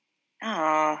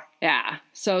 Yeah.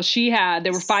 So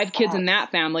there were 5 kids in that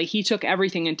family. He took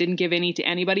everything and didn't give any to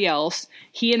anybody else.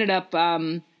 He ended up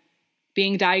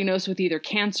being diagnosed with either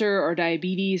cancer or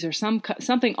diabetes or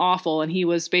something awful, and he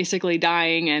was basically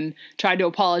dying and tried to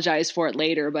apologize for it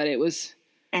later, but it was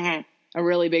a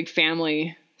really big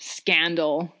family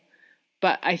scandal.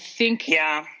 But I think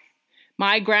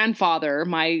my grandfather,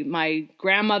 my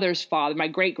grandmother's father, my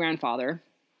great-grandfather,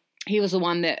 he was the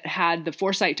one that had the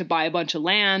foresight to buy a bunch of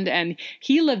land, and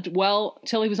he lived well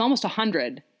till he was almost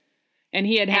 100. And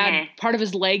he had part of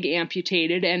his leg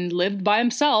amputated and lived by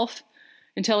himself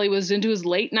until he was into his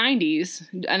late 90s.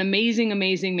 An amazing,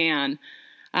 amazing man.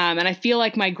 And I feel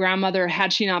like my grandmother,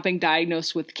 had she not been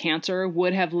diagnosed with cancer,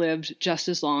 would have lived just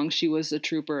as long. She was a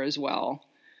trooper as well.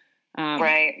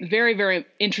 Very, very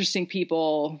interesting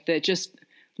people that just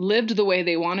lived the way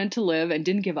they wanted to live and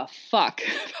didn't give a fuck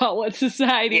about what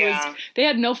society was. They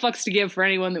had no fucks to give for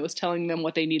anyone that was telling them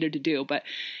what they needed to do. But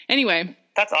anyway.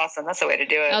 That's awesome. That's the way to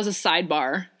do it. That was a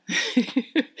sidebar.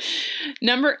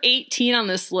 Number 18 on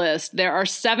this list, there are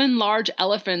 7 large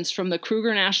elephants from the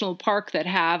Kruger National Park that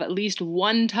have at least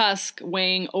one tusk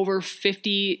weighing over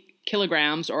 50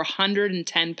 kilograms or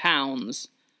 110 pounds.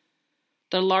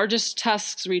 The largest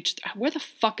tusks reached. Where the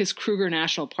fuck is Kruger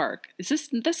National Park? This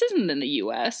isn't in the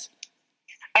U.S.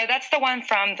 That's the one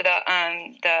from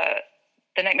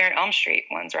the Nightmare on Elm Street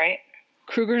ones, right?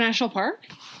 Kruger National Park?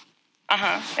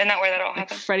 Isn't that where that all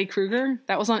happened? Freddy Krueger?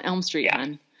 That was on Elm Street,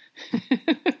 man.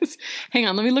 Hang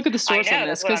on, let me look at the source on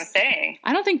this. That's what I'm saying.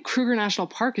 I don't think Kruger National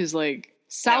Park is like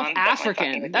South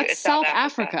African. That's South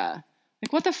Africa.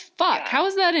 Like, what the fuck? Yeah. How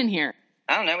is that in here?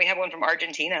 I don't know. We have one from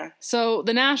Argentina. So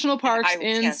the national parks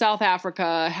in South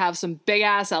Africa have some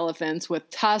big-ass elephants with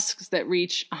tusks that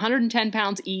reach 110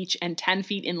 pounds each and 10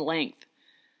 feet in length.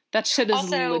 That shit is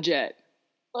also legit.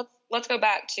 Let's go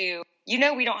back to,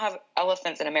 we don't have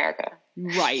elephants in America.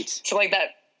 Right. So like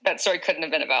that story couldn't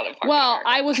have been about a park. Well,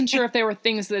 I wasn't sure if there were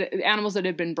animals that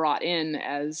had been brought in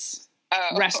as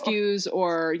rescues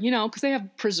or, because they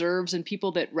have preserves and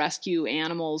people that rescue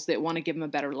animals that want to give them a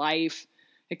better life,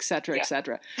 et cetera, et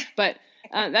cetera. But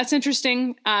that's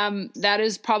interesting. That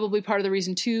is probably part of the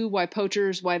reason, too,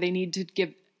 why they need to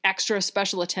give extra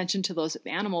special attention to those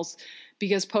animals,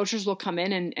 because poachers will come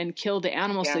in and kill the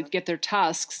animals to get their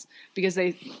tusks because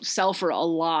they sell for a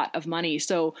lot of money.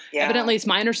 So evidently it's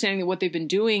my understanding that what they've been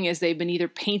doing is they've been either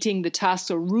painting the tusks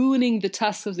or ruining the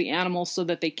tusks of the animals so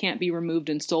that they can't be removed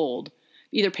and sold.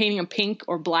 Either painting them pink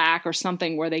or black or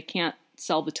something where they can't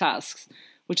sell the tusks,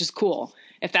 which is cool.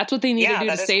 If that's what they need to do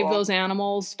to save those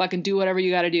animals, fucking do whatever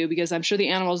you got to do, because I'm sure the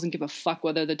animal doesn't give a fuck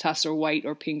whether the tusks are white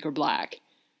or pink or black.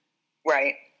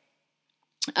 Right.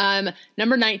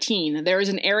 Number 19, there is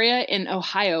an area in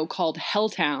Ohio called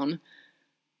Helltown,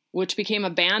 which became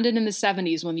abandoned in the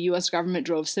 70s when the U.S. government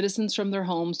drove citizens from their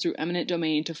homes through eminent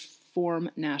domain to form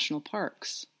national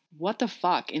parks. What the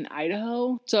fuck? In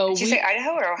Idaho? Did you say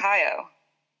Idaho or Ohio?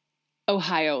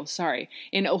 Ohio, sorry.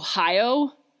 In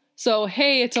Ohio? So,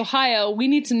 hey, it's Ohio. We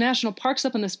need some national parks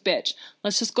up in this bitch.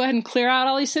 Let's just go ahead and clear out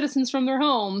all these citizens from their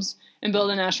homes and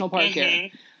build a national park here.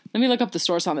 Let me look up the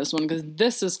source on this one, because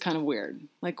this is kind of weird.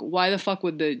 Like, why the fuck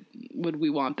would we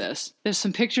want this? There's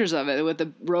some pictures of it with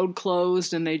the road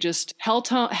closed, and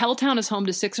Helltown is home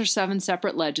to 6 or 7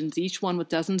 separate legends, each one with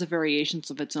dozens of variations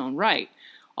of its own right,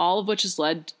 all of which has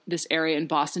led this area in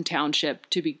Boston Township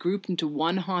to be grouped into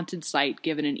one haunted site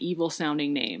given an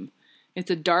evil-sounding name. It's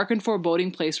a dark and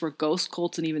foreboding place where ghosts,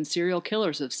 cults, and even serial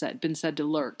killers have been said to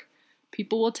lurk.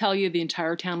 People will tell you the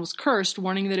entire town was cursed,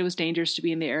 warning that it was dangerous to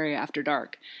be in the area after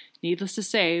dark. Needless to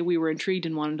say, we were intrigued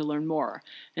and wanted to learn more.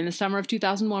 In the summer of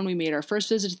 2001, we made our first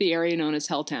visit to the area known as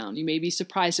Helltown. You may be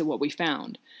surprised at what we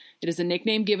found. It is a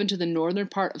nickname given to the northern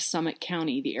part of Summit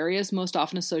County. The areas most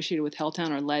often associated with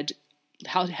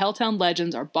Helltown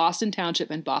legends are Boston Township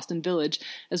and Boston Village,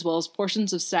 as well as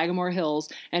portions of Sagamore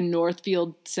Hills and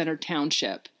Northfield Center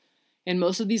Township. In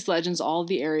most of these legends, all of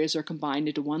the areas are combined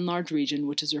into one large region,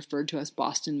 which is referred to as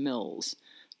Boston Mills.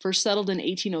 First settled in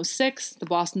 1806, the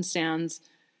Boston stands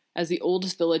as the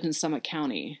oldest village in Summit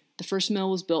County. The first mill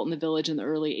was built in the village in the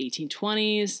early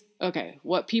 1820s. Okay,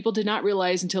 what people did not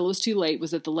realize until it was too late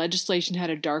was that the legislation had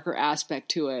a darker aspect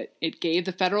to it. It gave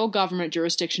the federal government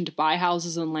jurisdiction to buy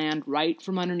houses and land right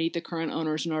from underneath the current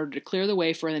owners in order to clear the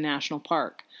way for the national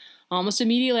park. Almost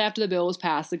immediately after the bill was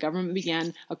passed, the government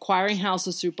began acquiring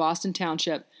houses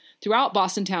throughout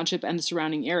Boston Township and the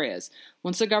surrounding areas.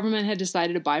 Once the government had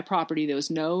decided to buy property, there was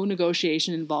no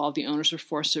negotiation involved. The owners were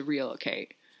forced to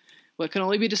relocate. In what can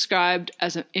only be described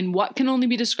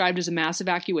as a mass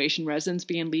evacuation, residents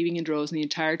began leaving in droves, and the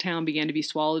entire town began to be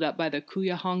swallowed up by the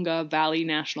Cuyahoga Valley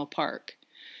National Park.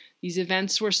 These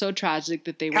events were so tragic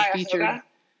that they were featured.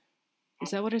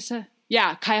 Is that what I said?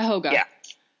 Yeah, Cuyahoga. Yeah.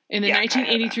 In the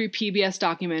 1983 PBS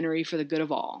documentary For the Good of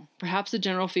All. Perhaps the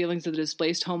general feelings of the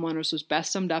displaced homeowners was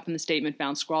best summed up in the statement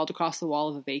found scrawled across the wall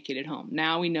of a vacated home.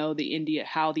 Now we know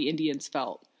how the Indians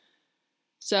felt.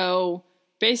 So,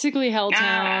 basically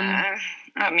Helltown...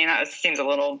 that seems a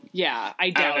little... Yeah,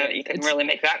 I doubt it. You can really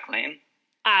make that claim.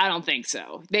 I don't think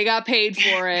so. They got paid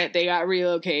for it. They got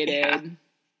relocated.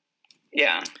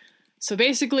 Yeah. So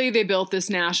basically, they built this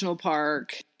national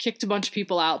park, kicked a bunch of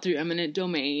people out through eminent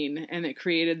domain, and it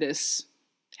created this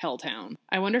Helltown.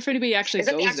 I wonder if anybody actually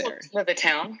goes there. Is that the actual name of the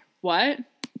town? What?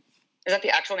 Is that the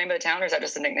actual name of the town, or is that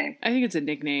just a nickname? I think it's a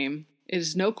nickname. It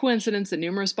is no coincidence that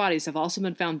numerous bodies have also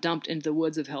been found dumped into the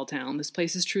woods of Helltown. This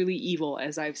place is truly evil,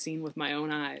 as I've seen with my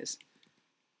own eyes.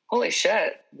 Holy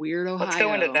shit. Weird Ohio. Let's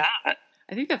go into that.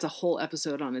 I think that's a whole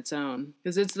episode on its own,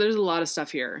 because there's a lot of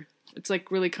stuff here. It's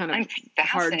like really kind of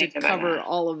hard to cover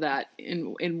all of that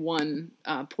in one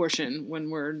portion when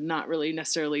we're not really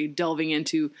necessarily delving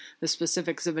into the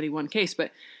specifics of any one case.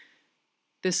 But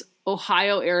this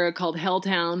Ohio area called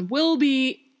Helltown will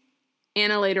be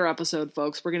in a later episode,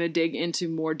 folks. We're going to dig into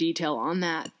more detail on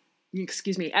that,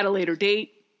 at a later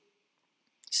date.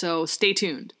 So stay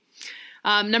tuned.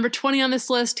 Number 20 on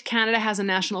this list, Canada has a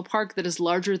national park that is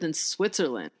larger than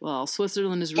Switzerland. Well,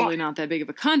 Switzerland is really not that big of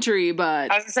a country,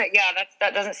 but... I was going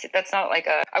to say, that's not like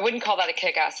I wouldn't call that a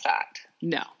kick-ass fact.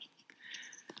 No.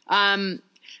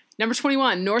 Number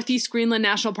 21, Northeast Greenland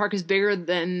National Park is bigger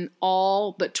than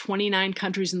all but 29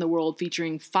 countries in the world,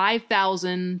 featuring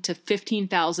 5,000 to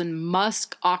 15,000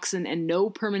 musk oxen and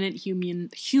no permanent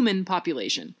human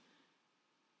population.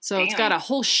 So It's got a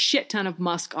whole shit ton of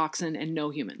musk oxen and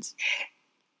no humans.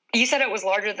 You said it was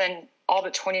larger than all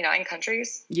but 29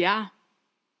 countries? Yeah.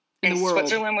 In the world.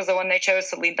 Switzerland was the one they chose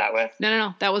to lead that with?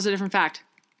 No. That was a different fact.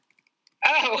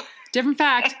 Oh. Different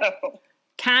fact. Oh.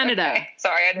 Canada. Okay.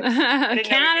 Sorry, I didn't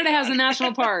Canada has a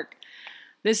national park.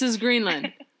 This is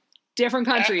Greenland. Different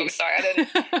countries. Oh, sorry,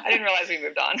 I didn't realize we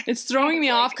moved on. It's throwing me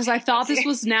off because I thought this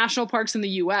was national parks in the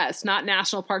U.S., not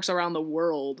national parks around the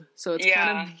world. So it's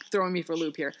kind of throwing me for a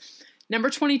loop here.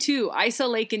 Number 22, Isa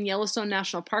Lake in Yellowstone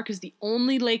National Park is the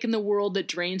only lake in the world that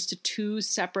drains to two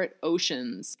separate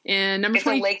oceans. And number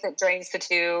 20, a lake that drains to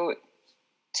two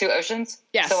oceans?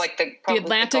 Yes. So like the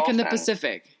Atlantic and the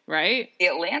Pacific, right? The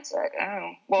Atlantic.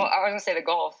 Oh. Well, I was going to say the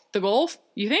Gulf. The Gulf?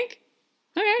 You think?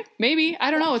 Okay, maybe.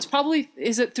 I don't know. It's probably,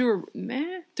 is it through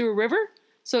a river?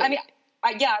 So I mean,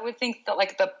 I would think that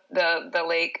like the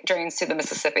lake drains to the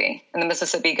Mississippi, and the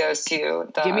Mississippi goes to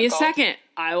the Give me a Gulf. second.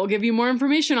 I will give you more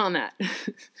information on that.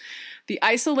 The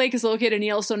Isa Lake is located in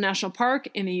Yellowstone National Park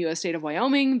in the U.S. state of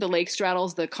Wyoming. The lake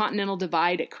straddles the Continental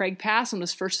Divide at Craig Pass and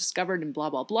was first discovered in blah,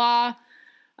 blah, blah.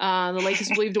 The lake is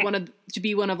believed to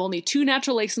be one of only two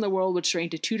natural lakes in the world which drain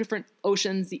to two different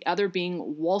oceans, the other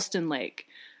being Woolston Lake.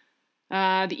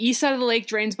 The east side of the lake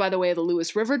drains by the way of the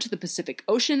Lewis River to the Pacific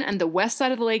Ocean, and the west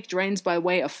side of the lake drains by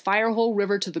way of Firehole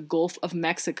River to the Gulf of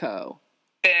Mexico.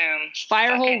 Boom.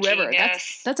 Firehole River.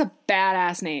 That's a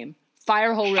badass name.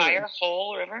 Firehole River.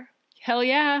 Firehole River? Hell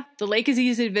yeah. The lake is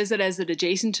easy to visit as it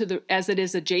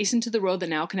is adjacent to the road that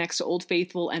now connects to Old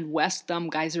Faithful and West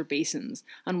Thumb Geyser Basins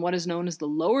on what is known as the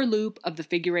lower loop of the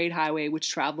Figure 8 Highway,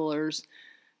 which travelers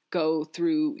go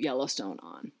through Yellowstone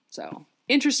on. So,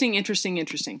 interesting. In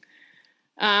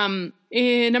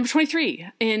number 23,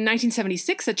 in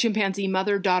 1976, a chimpanzee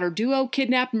mother-daughter duo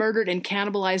kidnapped, murdered, and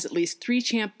cannibalized at least 3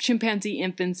 chimpanzee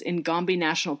infants in Gombe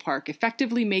National Park,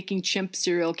 effectively making chimp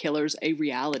serial killers a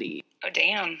reality. Oh,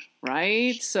 damn.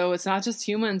 Right? So it's not just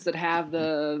humans that have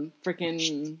the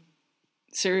freaking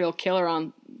serial killer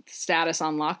on status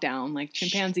on lockdown. Like,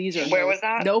 chimpanzees are Where was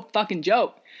that? No fucking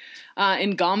joke.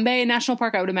 In Gombe National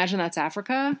Park, I would imagine that's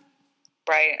Africa.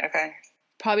 Right, okay.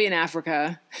 Probably in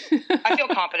Africa. I feel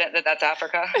confident that that's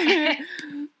Africa.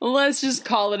 Let's just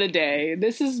call it a day.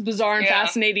 This is bizarre and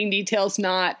fascinating details,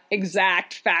 not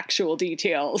exact factual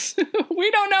details.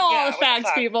 We don't know all the facts,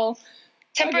 people.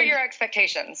 Temper your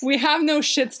expectations. We have no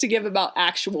shits to give about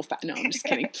actual facts. No, I'm just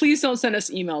kidding. Please don't send us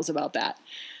emails about that.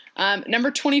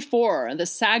 Number 24, the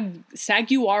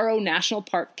Saguaro National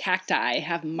Park cacti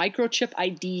have microchip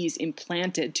IDs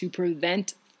implanted to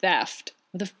prevent theft.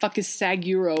 What the fuck is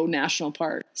Saguaro National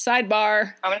Park?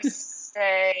 Sidebar. I'm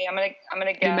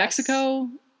gonna guess. New Mexico?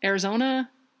 Arizona?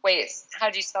 Wait,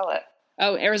 how'd you spell it?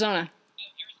 Oh, Arizona.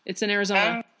 It's in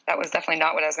Arizona. That was definitely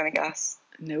not what I was gonna guess.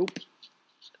 Nope.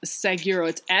 Saguaro.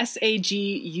 It's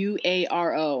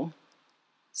Saguaro.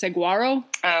 Saguaro?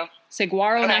 Oh.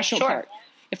 Saguaro National Park.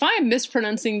 If I am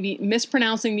mispronouncing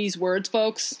these words,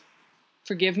 folks,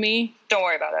 forgive me. Don't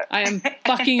worry about it. I am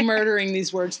fucking murdering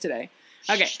these words today.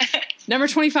 Okay. Number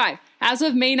 25. As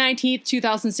of May 19th,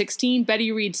 2016,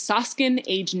 Betty Reed Soskin,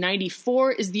 age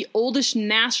 94, is the oldest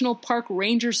national park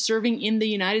ranger serving in the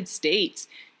United States.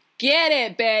 Get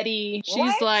it, Betty. She's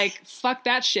What? like, fuck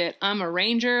that shit. I'm a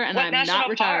ranger and What I'm national not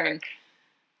retiring. park?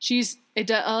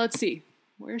 Let's see.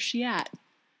 Where's she at?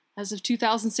 As of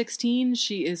 2016,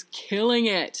 she is killing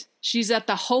it. She's at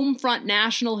the Homefront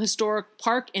National Historic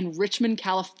Park in Richmond,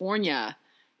 California.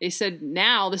 They said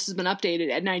now, this has been updated,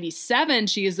 at 97,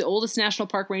 she is the oldest national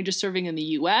park ranger serving in the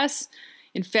U.S.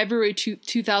 In February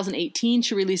 2018,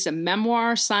 she released a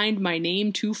memoir signed My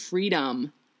Name to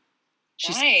Freedom.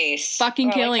 She's nice.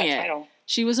 fucking killing it. Title.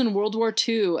 She was in World War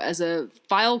II as a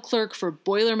file clerk for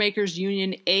Boilermakers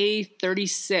Union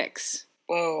A36.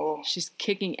 Whoa. She's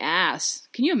kicking ass.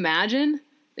 Can you imagine?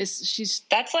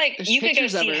 That's like, you could go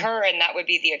see her and that would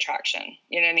be the attraction.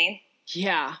 You know what I mean?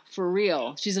 Yeah, for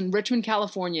real. She's in Richmond,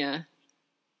 California.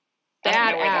 I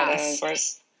don't know where that Badass. is.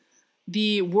 Where's...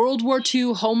 The World War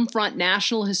II Homefront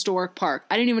National Historic Park.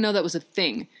 I didn't even know that was a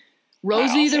thing.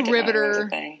 Rosie the Riveter.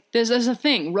 There's a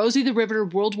thing. Rosie the Riveter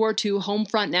World War II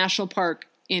Homefront National Park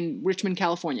in Richmond,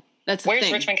 California. That's the Where's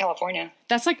thing. Richmond, California?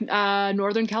 That's like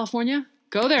Northern California.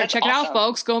 Go there. That's Check it out, awesome.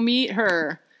 folks. Go meet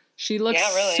her. She looks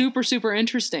really. super, super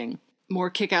interesting. More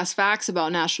kick-ass facts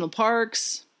about national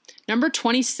parks. Number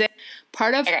 26.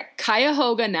 Part of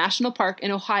Cuyahoga National Park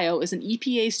in Ohio is an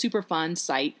EPA Superfund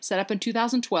site set up in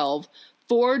 2012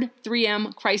 Ford,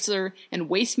 3M, Chrysler, and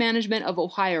Waste Management of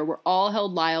Ohio were all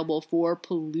held liable for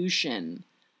pollution.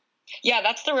 Yeah,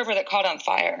 that's the river that caught on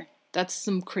fire. That's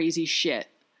some crazy shit.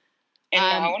 And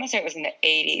I want to say it was in the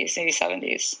 80s, maybe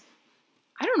 70s.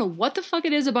 I don't know what the fuck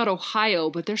it is about Ohio,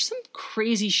 but there's some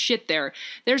crazy shit there.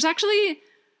 There's actually,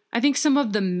 I think, some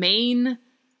of the main,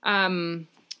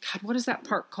 God, what is that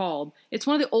park called? It's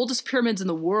one of the oldest pyramids in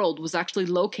the world, was actually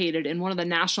located in one of the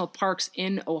national parks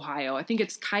in Ohio. I think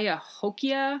it's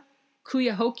Cuyahoga.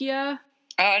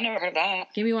 Oh, I never heard of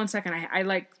that. Give me 1 second. I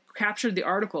like captured the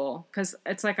article because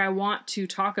it's like I want to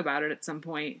talk about it at some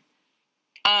point.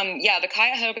 Yeah, the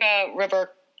Cuyahoga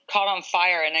River caught on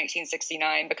fire in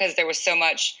 1969 because there was so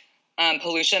much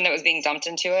pollution that was being dumped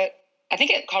into it. I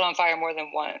think it caught on fire more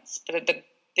than once, but the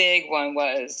big one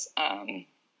was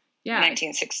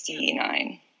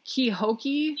 1969.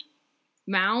 Cuyahoga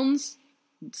Mounds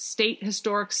State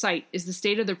Historic Site is the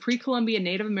state of the pre-Columbian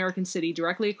Native American city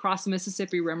directly across the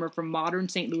Mississippi River from modern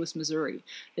St. Louis, Missouri.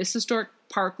 This historic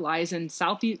park lies in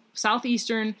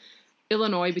southeastern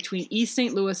Illinois between East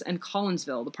St. Louis and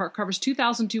Collinsville. The park covers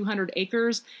 2,200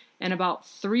 acres and about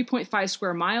 3.5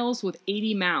 square miles with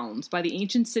 80 mounds by the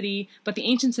ancient city, but the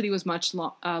ancient city was much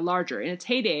larger. In its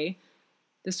heyday,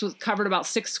 this was covered about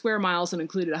 6 square miles and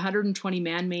included 120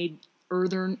 man-made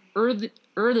earthen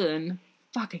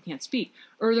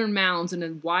mounds in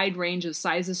a wide range of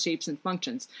sizes, shapes, and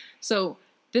functions. So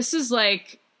this is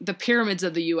like the pyramids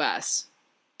of the U.S.,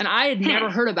 and I had never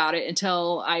heard about it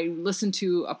until I listened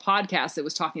to a podcast that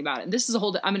was talking about it. And this is I'm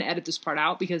going to edit this part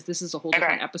out because this is a whole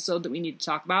different episode that we need to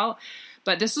talk about.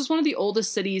 But this is one of the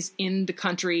oldest cities in the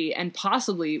country and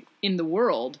possibly in the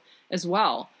world as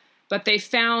well. But they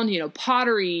found,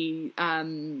 pottery,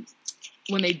 when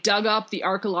they dug up the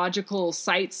archaeological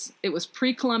sites. It was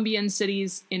pre-Columbian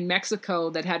cities in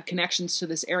Mexico that had connections to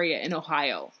this area in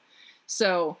Ohio.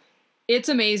 So it's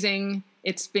amazing.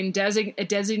 It's been a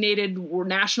designated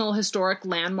National Historic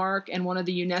Landmark and one of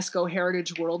the UNESCO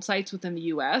Heritage World Sites within the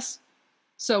U.S.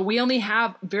 So we only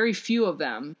have very few of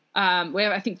them. We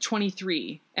have, I think,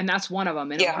 23, and that's one of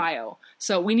them in Ohio.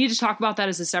 So we need to talk about that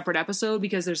as a separate episode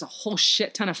because there's a whole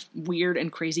shit ton of weird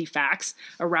and crazy facts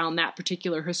around that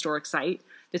particular historic site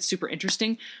that's super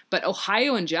interesting. But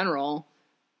Ohio in general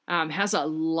has a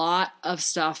lot of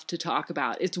stuff to talk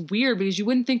about. It's weird because you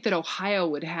wouldn't think that Ohio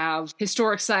would have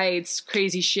historic sites,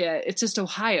 crazy shit. It's just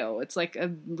Ohio. It's like a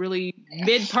really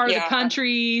mid part of the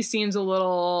country. Seems a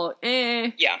little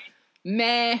meh.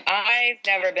 I've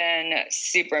never been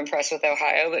super impressed with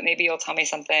Ohio, but maybe you'll tell me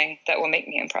something that will make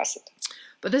me impressed.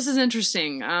 But this is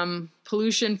interesting.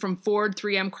 Pollution from Ford,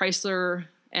 3M, Chrysler,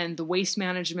 and the Waste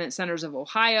Management Centers of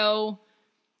Ohio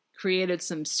created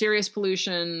some serious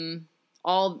pollution.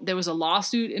 There was a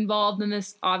lawsuit involved in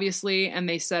this, obviously, and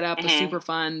they set up a super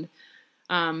fund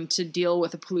to deal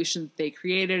with the pollution that they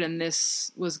created, and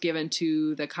this was given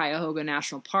to the Cuyahoga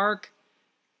National Park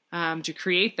to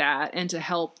create that and to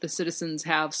help the citizens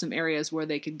have some areas where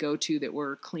they could go to that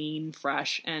were clean,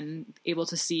 fresh, and able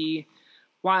to see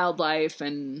wildlife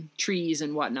and trees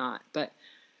and whatnot. But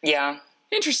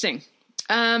interesting.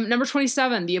 Number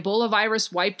 27, the Ebola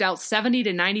virus wiped out 70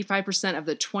 to 95% of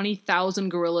the 20,000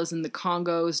 gorillas in the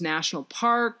Congo's National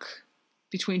Park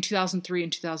between 2003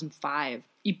 and 2005.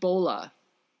 Ebola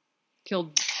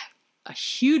killed a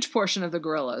huge portion of the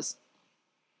gorillas.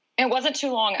 It wasn't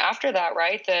too long after that,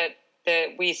 right,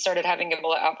 that we started having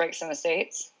Ebola outbreaks in the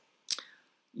States?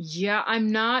 Yeah,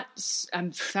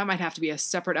 that might have to be a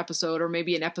separate episode or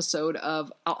maybe an episode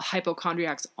of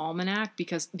Hypochondriac's Almanac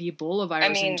because the Ebola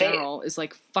virus in general is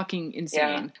like fucking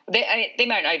insane. Yeah. They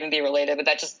might not even be related, but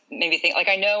that just made me think, like,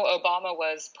 I know Obama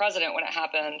was president when it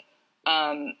happened.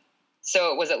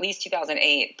 So it was at least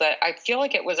 2008, but I feel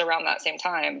like it was around that same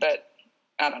time, but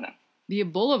I don't know. The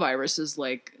Ebola virus is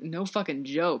like no fucking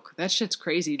joke. That shit's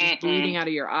crazy. Just bleeding out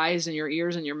of your eyes and your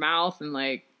ears and your mouth and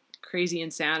like crazy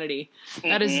insanity.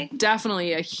 That is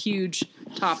definitely a huge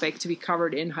topic to be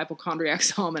covered in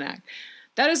Hypochondriac's Almanac.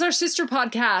 That is our sister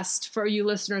podcast for you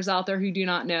listeners out there who do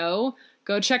not know.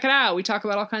 Go check it out. We talk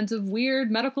about all kinds of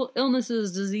weird medical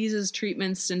illnesses, diseases,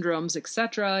 treatments, syndromes,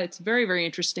 etc. It's very, very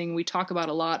interesting. We talk about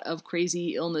a lot of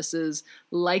crazy illnesses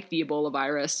like the Ebola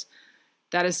virus.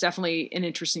 That is definitely an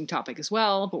interesting topic as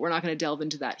well, but we're not going to delve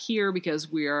into that here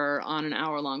because we are on an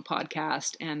hour-long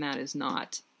podcast, and that is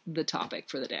not the topic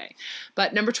for the day.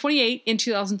 But number 28, in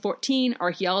 2014,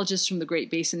 archaeologists from the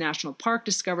Great Basin National Park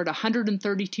discovered a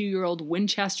 132-year-old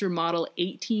Winchester Model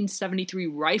 1873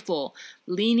 rifle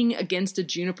leaning against a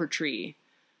juniper tree.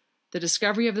 The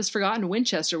discovery of this forgotten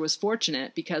Winchester was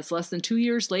fortunate because less than 2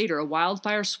 years later, a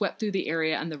wildfire swept through the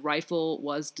area and the rifle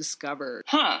was discovered.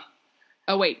 Huh.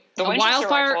 Oh, wait. The A Winchester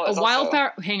rifle is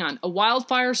wildfire, hang on. A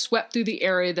wildfire swept through the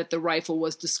area that the rifle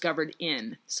was discovered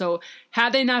in. So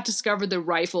had they not discovered the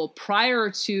rifle prior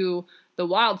to the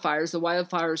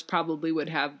wildfires probably would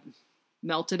have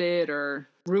melted it or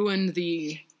ruined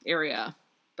the area.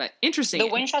 But interesting. The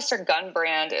Winchester gun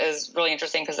brand is really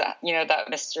interesting because that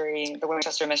mystery, the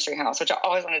Winchester Mystery House, which I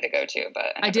always wanted to go to,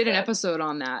 but I did an episode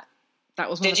on that. That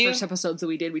was one of the first episodes that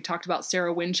we did. We talked about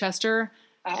Sarah Winchester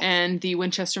and the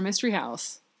Winchester Mystery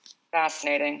House.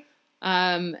 Fascinating.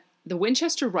 The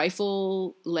Winchester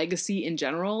rifle legacy in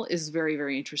general is very,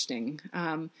 very interesting.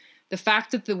 The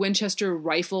fact that the Winchester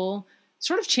rifle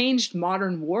sort of changed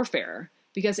modern warfare,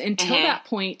 because until that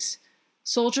point,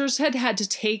 soldiers had to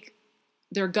take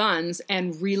their guns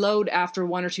and reload after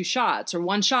one or two shots, or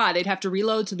one shot. They'd have to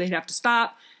reload, so they'd have to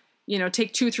stop,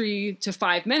 take 2, 3 to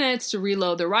 5 minutes to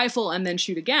reload their rifle and then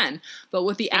shoot again. But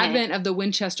with the advent of the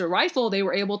Winchester rifle, they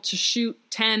were able to shoot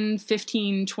 10,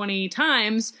 15, 20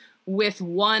 times with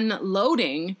one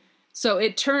loading. So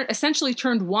it essentially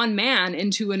turned one man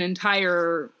into an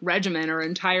entire regiment or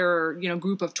entire,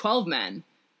 group of 12 men.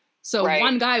 So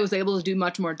one guy was able to do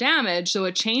much more damage. So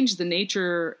it changed the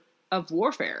nature of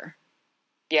warfare.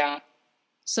 Yeah.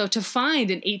 So to find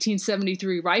an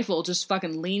 1873 rifle just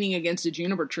fucking leaning against a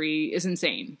juniper tree is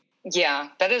insane. Yeah,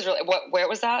 that is really... Where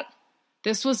was that?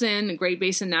 This was in Great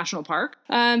Basin National Park.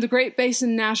 The Great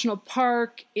Basin National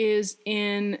Park is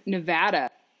in Nevada.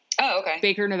 Oh, okay.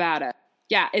 Baker, Nevada.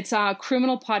 Yeah, it's a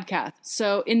criminal podcast.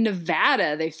 So in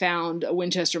Nevada, they found a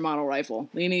Winchester model rifle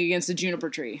leaning against a juniper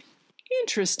tree.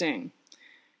 Interesting.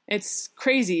 It's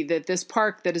crazy that this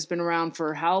park that has been around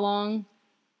for how long?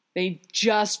 They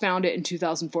just found it in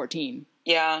 2014.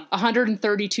 Yeah.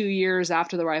 132 years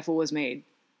after the rifle was made.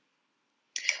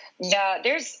 Yeah,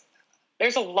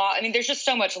 there's a lot. I mean, there's just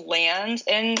so much land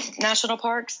in national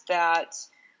parks that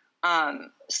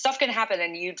stuff can happen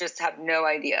and you just have no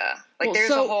idea. Like,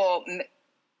 there's a whole...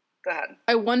 Go ahead.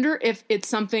 I wonder if it's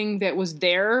something that was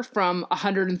there from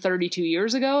 132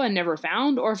 years ago and never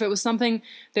found, or if it was something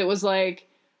that was like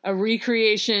a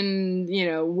recreation,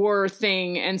 war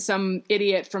thing, and some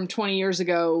idiot from 20 years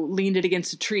ago leaned it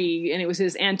against a tree, and it was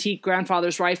his antique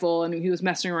grandfather's rifle, and he was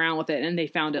messing around with it, and they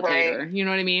found it later. You know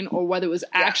what I mean? Or whether it was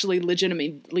actually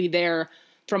legitimately there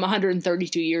from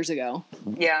 132 years ago.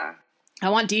 Yeah. I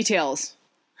want details.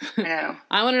 I know.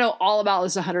 I want to know all about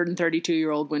this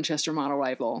 132-year-old Winchester model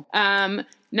rifle.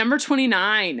 Number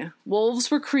 29, wolves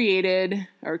were credited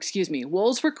for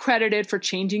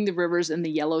changing the rivers in the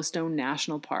Yellowstone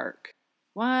National Park.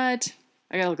 What?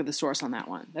 I gotta look at the source on that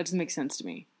one. That doesn't make sense to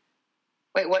me.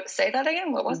 Wait, what? Say that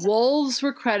again? What was it? Wolves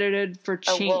were credited for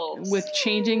with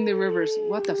changing the rivers.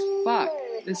 What the fuck?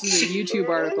 This is a YouTube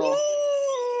article.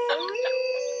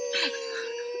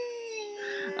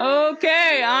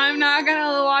 Okay, I'm not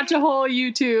gonna watch a whole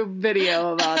YouTube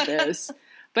video about this.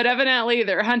 But evidently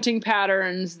their hunting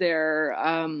patterns, their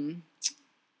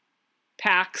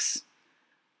packs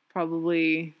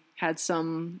probably had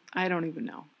some... I don't even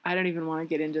know. I don't even want to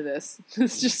get into this.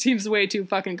 This just seems way too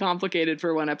fucking complicated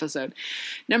for one episode.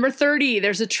 Number 30,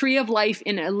 there's a tree of life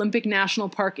in Olympic National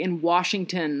Park in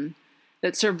Washington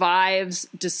that survives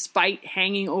despite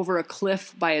hanging over a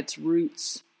cliff by its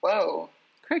roots. Whoa.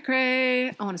 Cray.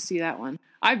 I want to see that one.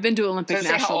 I've been to Olympic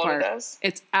National Park.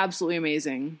 It's absolutely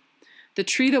amazing. The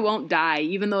tree that won't die,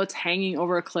 even though it's hanging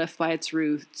over a cliff by its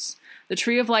roots. The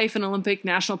tree of life in Olympic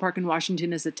National Park in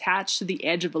Washington is attached to the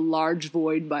edge of a large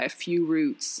void by a few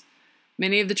roots.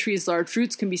 Many of the tree's large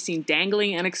roots can be seen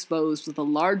dangling and exposed, with a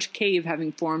large cave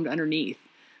having formed underneath.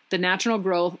 The natural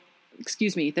growth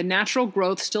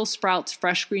still sprouts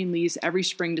fresh green leaves every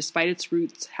spring, despite its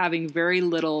roots having very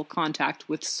little contact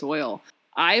with soil.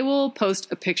 I will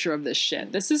post a picture of this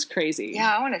shit. This is crazy.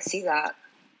 Yeah, I want to see that.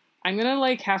 I'm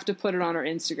gonna have to put it on our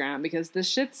Instagram because this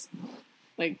shit's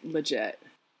legit.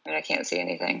 And I can't see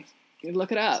anything.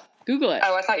 Look it up. Google it.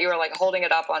 Oh, I thought you were holding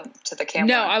it up to the camera.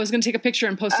 No, I was gonna take a picture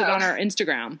and post it on our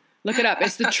Instagram. Look it up.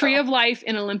 It's the Tree of Life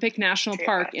in Olympic National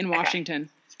Park in Washington.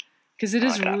 Because it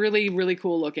is really, really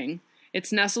cool looking.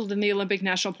 It's nestled in the Olympic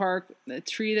National Park, a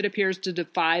tree that appears to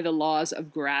defy the laws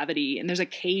of gravity, and there's a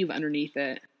cave underneath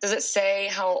it. Does it say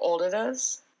how old it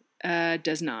is?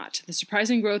 Does not. The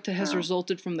surprising growth that has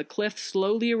resulted from the cliff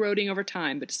slowly eroding over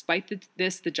time, but despite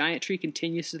this, the giant tree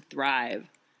continues to thrive.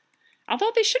 I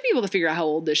thought they should be able to figure out how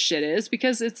old this shit is,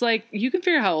 because it's you can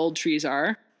figure out how old trees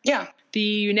are. Yeah.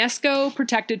 The UNESCO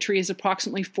protected tree is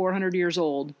approximately 400 years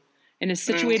old and is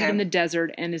situated in the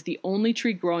desert and is the only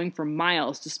tree growing for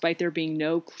miles, despite there being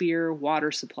no clear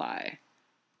water supply.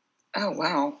 Oh,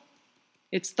 wow.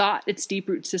 It's thought its deep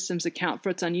root systems account for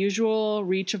its unusual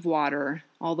reach of water,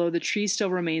 although the tree still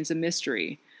remains a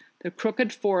mystery. The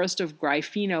Crooked Forest of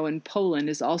Gryfino in Poland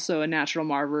is also a natural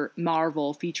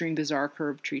marvel featuring bizarre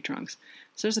curved tree trunks.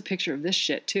 So there's a picture of this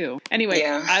shit too. Anyway,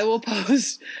 yeah. I will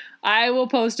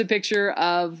post a picture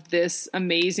of this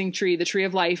amazing tree, the Tree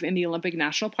of Life in the Olympic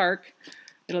National Park.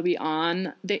 It'll be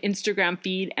on the Instagram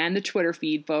feed and the Twitter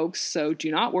feed, folks. So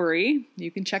do not worry.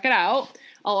 You can check it out.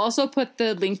 I'll also put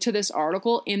the link to this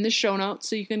article in the show notes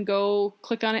so you can go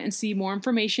click on it and see more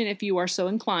information if you are so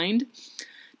inclined.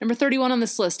 Number 31 on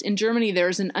this list. In Germany,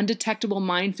 there's an undetectable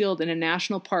minefield in a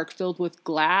national park filled with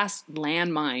glass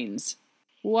landmines.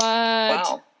 What?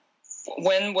 Wow.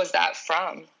 When was that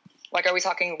from? Like, are we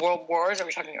talking World Wars or are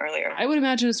we talking earlier? I would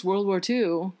imagine it's World War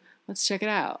II. Let's check it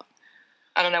out.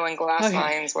 I don't know when glass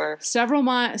mines were. Several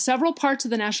parts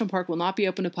of the national park will not be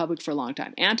open to public for a long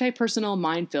time. Anti-personnel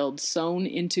minefields sewn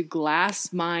into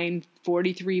glass mine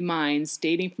 43 mines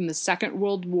dating from the Second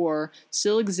World War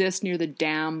still exist near the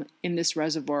dam in this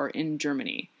reservoir in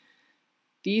Germany.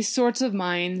 These sorts of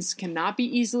mines cannot be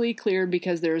easily cleared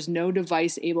because there is no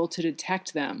device able to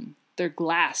detect them. They're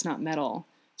glass, not metal,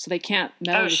 so they can't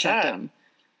metal detect them.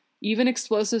 Even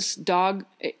explosive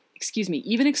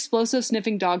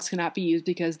sniffing dogs cannot be used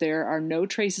because there are no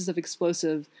traces of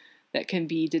explosive that can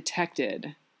be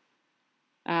detected.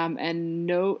 And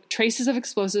no traces of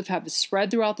explosive have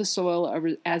spread throughout the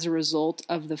soil as a result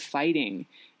of the fighting.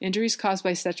 Injuries caused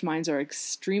by such mines are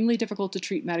extremely difficult to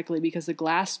treat medically because the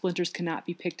glass splinters cannot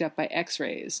be picked up by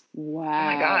x-rays. Wow. Oh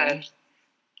my God.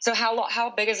 So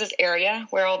how big is this area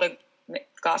where all the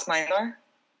glass mines are?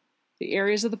 The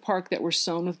areas of the park that were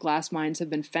sown with glass mines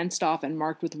have been fenced off and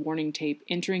marked with warning tape.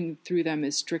 Entering through them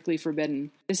is strictly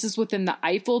forbidden. This is within the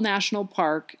Eifel National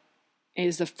Park. It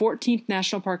is the 14th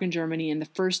national park in Germany and the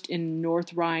first in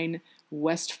North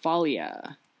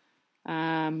Rhine-Westphalia.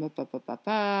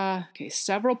 Okay,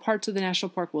 several parts of the national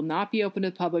park will not be open to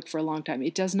the public for a long time.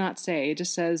 It does not say. It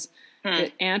just says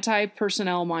that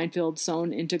anti-personnel minefields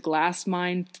sewn into glass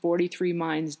mine 43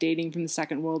 mines dating from the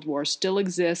Second World War still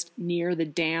exist near the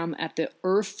dam at the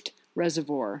Erft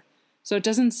Reservoir. So it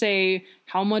doesn't say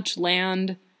how much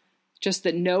land, just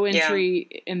that no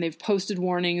entry, and they've posted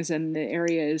warnings and the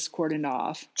area is cordoned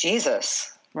off.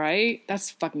 Jesus. Right?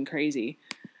 That's fucking crazy.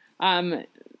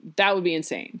 That would be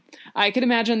insane. I could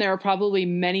imagine there are probably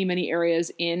many, many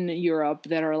areas in Europe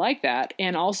that are like that.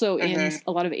 And also in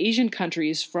a lot of Asian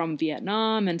countries from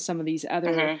Vietnam and some of these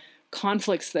other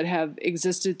conflicts that have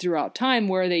existed throughout time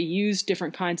where they use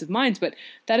different kinds of mines. But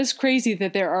that is crazy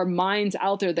that there are mines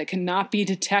out there that cannot be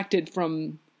detected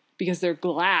because they're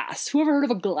glass. Who ever heard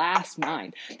of a glass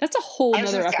mine? That's a whole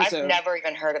nother episode. I've never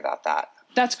even heard about that.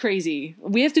 That's crazy.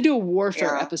 We have to do a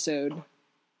warfare episode.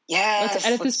 Yeah, let's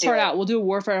edit this part out. We'll do a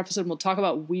warfare episode and we'll talk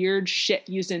about weird shit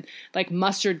used in like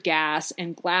mustard gas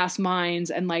and glass mines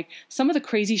and like some of the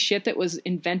crazy shit that was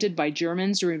invented by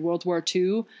Germans during World War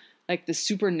II. Like the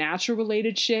supernatural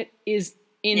related shit is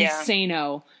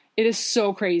insano. It is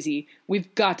so crazy.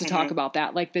 We've got to talk about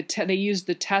that. Like they used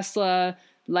the Tesla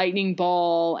lightning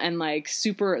ball and like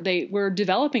they were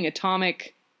developing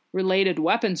atomic related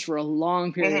weapons for a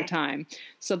long period of time.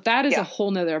 So that is a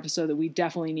whole nother episode that we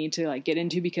definitely need to like get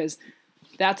into because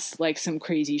that's like some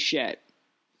crazy shit.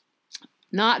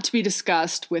 Not to be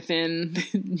discussed within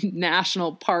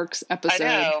national parks episode.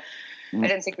 I know. I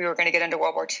didn't think we were going to get into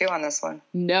World War II on this one.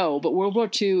 No, but World War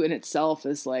II in itself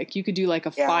is like, you could do like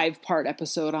a 5-part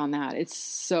episode on that. It's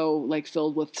so like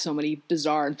filled with so many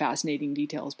bizarre and fascinating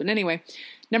details. But anyway,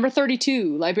 number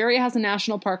 32, Liberia has a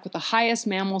national park with the highest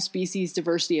mammal species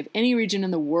diversity of any region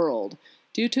in the world.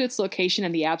 Due to its location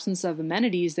and the absence of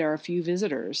amenities, there are few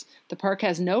visitors. The park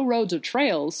has no roads or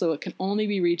trails, so it can only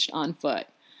be reached on foot.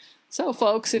 So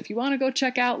folks, if you want to go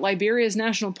check out Liberia's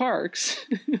national parks...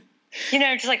 You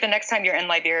know, just like the next time you're in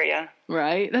Liberia.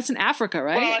 Right? That's in Africa,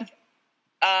 right?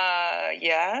 Well,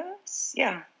 yes.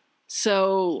 Yeah.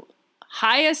 So,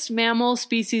 highest mammal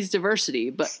species diversity,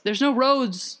 but there's no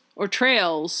roads or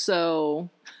trails, so...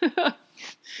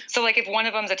 So, like, if one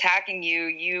of them's attacking you,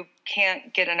 you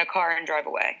can't get in a car and drive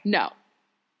away. No.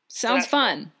 Sounds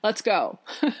fun. Cool. Let's go.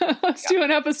 Let's do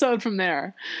an episode from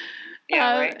there.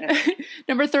 Yeah, right.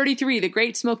 Number 33, the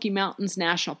Great Smoky Mountains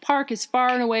National Park is far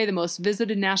and away the most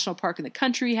visited national park in the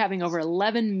country, having over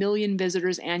 11 million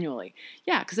visitors annually.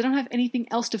 Yeah, because they don't have anything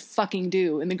else to fucking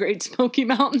do in the Great Smoky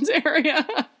Mountains area.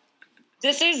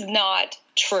 This is not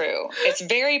true. It's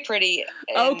very pretty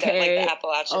in the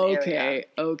Appalachian area.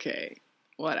 Okay.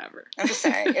 Whatever. I'm just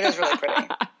saying, it is really pretty.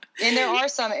 And there are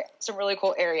some really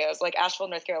cool areas. Like Asheville,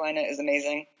 North Carolina is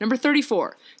amazing. Number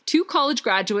 34. 2 college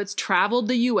graduates traveled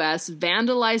the U.S.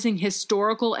 vandalizing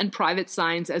historical and private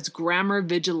signs as grammar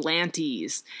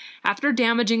vigilantes. After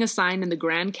damaging a sign in the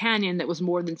Grand Canyon that was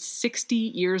more than 60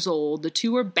 years old, the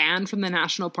 2 were banned from the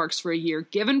national parks for a year,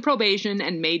 given probation,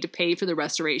 and made to pay for the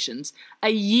restorations.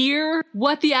 A year?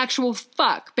 What the actual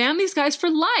fuck? Ban these guys for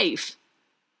life.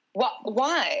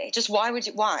 Why? Just why would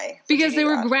you? Why? Because they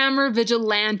were grammar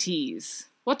vigilantes.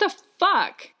 What the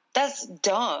fuck? That's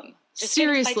dumb. Just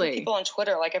seriously. People on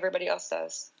Twitter like everybody else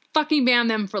does. Fucking ban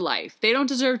them for life. They don't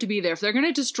deserve to be there. If they're going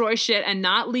to destroy shit and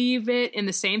not leave it in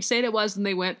the same state it was when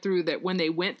they went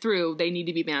through, they need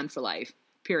to be banned for life.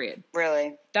 Period.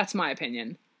 Really? That's my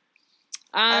opinion.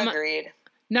 Agreed.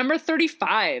 Number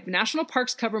 35. National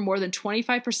parks cover more than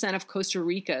 25% of Costa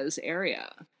Rica's area.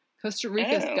 Costa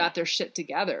Rica's got their shit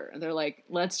together. They're like,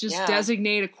 let's just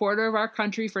designate a quarter of our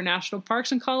country for national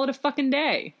parks and call it a fucking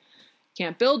day.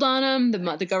 Can't build on them.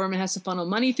 The government has to funnel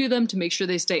money through them to make sure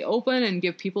they stay open and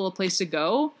give people a place to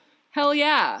go. Hell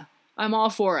yeah. I'm all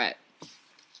for it.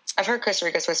 I've heard Costa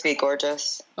Rica's supposed to be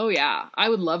gorgeous. Oh yeah. I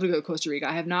would love to go to Costa Rica.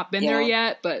 I have not been there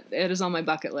yet, but it is on my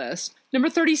bucket list. Number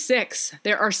 36.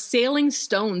 There are sailing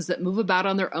stones that move about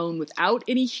on their own without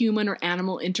any human or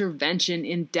animal intervention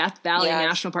in Death Valley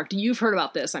National Park. You've heard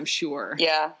about this, I'm sure.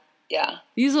 Yeah. Yeah.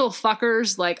 These little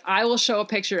fuckers, like, I will show a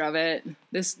picture of it.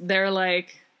 They're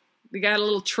like, they got a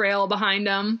little trail behind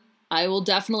them. I will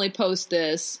definitely post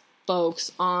this,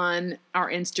 folks, on our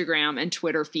Instagram and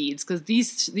Twitter feeds, because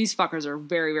these fuckers are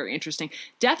very, very interesting.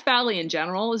 Death Valley in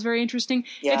general is very interesting.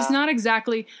 Yeah. It's not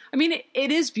exactly, I mean,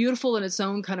 it is beautiful in its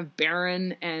own kind of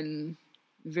barren and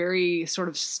very sort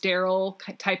of sterile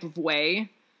type of way.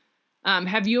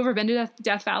 Have you ever been to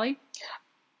Death Valley?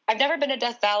 I've never been to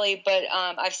Death Valley, but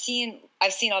I've seen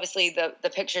obviously the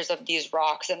pictures of these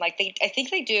rocks, and like I think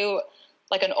they do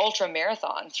like an ultra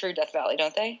marathon through Death Valley,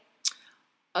 don't they?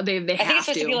 They have to. I think it's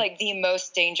supposed to be like the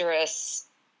most dangerous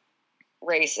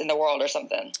race in the world or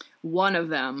something. One of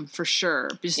them, for sure.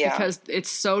 Just because it's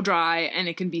so dry and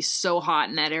it can be so hot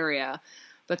in that area.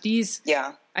 But these,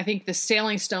 I think the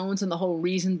sailing stones and the whole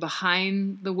reason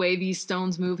behind the way these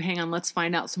stones move. Hang on, let's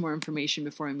find out some more information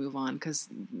before I move on, because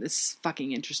this is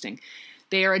fucking interesting.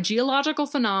 They are a geological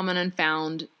phenomenon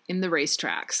found in the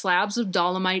racetrack. Slabs of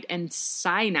dolomite and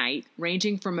syenite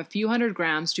ranging from a few hundred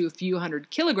grams to a few hundred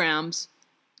kilograms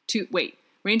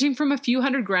ranging from a few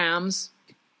hundred grams.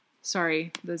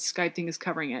 Sorry, the Skype thing is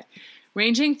covering it.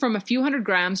 Ranging from a few hundred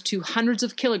grams to hundreds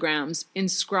of kilograms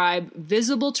inscribe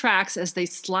visible tracks as they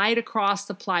slide across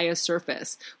the playa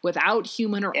surface without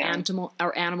human or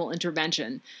animal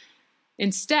intervention.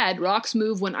 Instead, rocks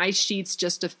move when ice sheets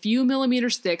just a few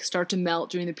millimeters thick start to melt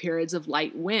during the periods of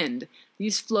light wind.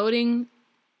 These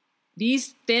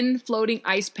thin floating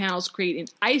ice panels create an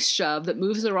ice shove that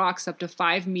moves the rocks up to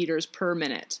 5 meters per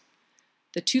minute.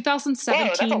 The 2017,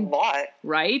 that's a lot.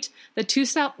 Right? The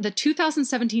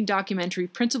 2017 documentary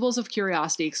Principles of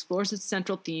Curiosity explores its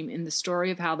central theme in the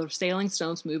story of how the sailing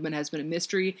stones movement has been a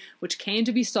mystery which came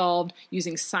to be solved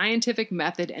using scientific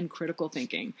method and critical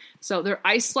thinking. So there are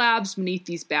ice slabs beneath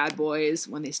these bad boys.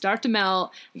 When they start to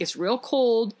melt, it gets real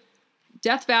cold.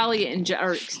 Death Valley in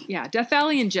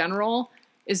general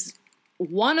is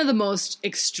one of the most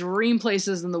extreme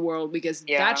places in the world, because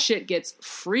that shit gets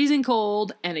freezing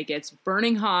cold and it gets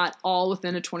burning hot all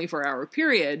within a 24-hour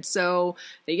period. So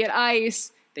they get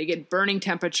ice, they get burning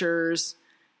temperatures.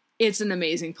 It's an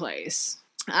amazing place.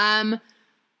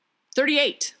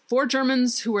 38. 4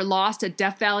 Germans who were lost at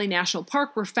Death Valley National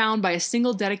Park were found by a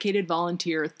single dedicated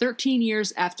volunteer 13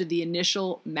 years after the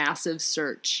initial massive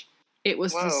search. It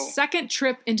was his second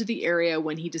trip into the area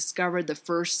when he discovered the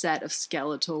first set of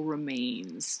skeletal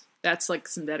remains. That's like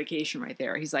some dedication right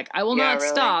there. He's like, I will not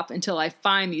stop until I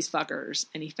find these fuckers.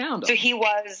 And he found them. So he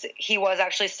was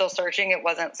actually still searching. It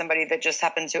wasn't somebody that just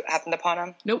happened upon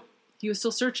him? Nope. He was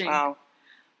still searching. Wow.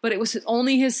 But it was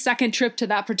only his second trip to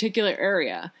that particular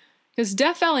area. Because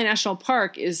Death Valley National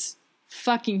Park is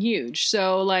fucking huge.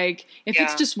 So like, if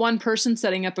it's just one person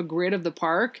setting up a grid of the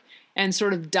park and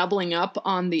sort of doubling up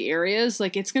on the areas,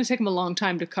 like, it's going to take him a long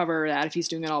time to cover that if he's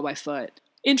doing it all by foot.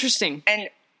 Interesting. And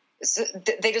so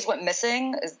they just went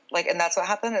missing? And that's what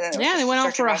happened? And then they went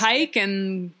out for a hike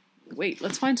and... Wait,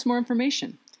 let's find some more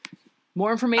information.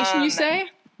 More information, you say?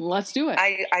 Let's do it.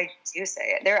 I do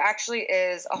say it. There actually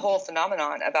is a whole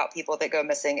phenomenon about people that go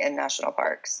missing in national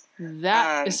parks.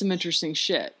 That is some interesting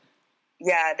shit.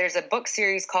 Yeah, there's a book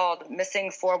series called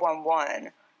Missing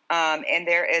 411. And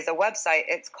there is a website.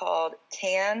 It's called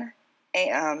Can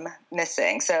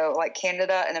Missing. So like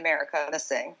Canada and America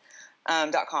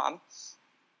Missing.com.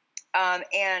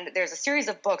 And there's a series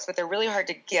of books, but they're really hard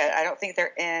to get. I don't think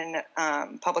they're in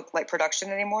public production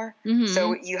anymore. Mm-hmm.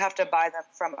 So you have to buy them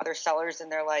from other sellers,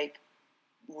 and they're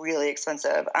really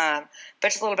expensive. But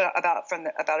just a little bit about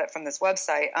it from this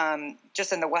website.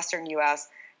 Just in the Western U.S.,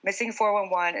 Missing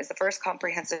 411 is the first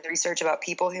comprehensive research about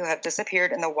people who have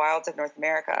disappeared in the wilds of North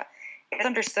America. It's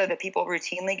understood that people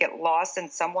routinely get lost and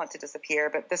some want to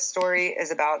disappear, but this story is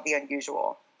about the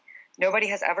unusual. Nobody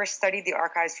has ever studied the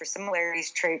archives for similarities,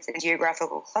 traits, and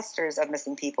geographical clusters of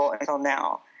missing people until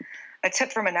now. A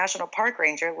tip from a national park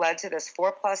ranger led to this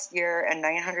 4+ year and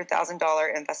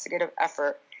 $900,000 investigative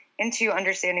effort into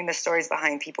understanding the stories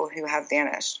behind people who have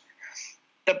vanished.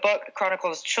 The book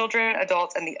chronicles children,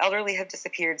 adults, and the elderly have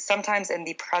disappeared, sometimes in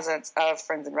the presence of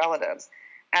friends and relatives.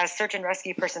 As search and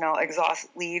rescue personnel exhaust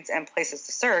leads and places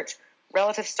to search,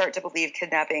 relatives start to believe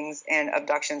kidnappings and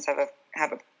abductions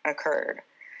have occurred.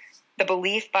 The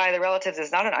belief by the relatives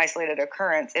is not an isolated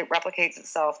occurrence. It replicates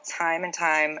itself time and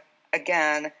time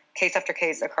again, case after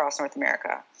case across North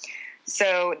America.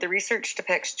 So the research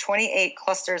depicts 28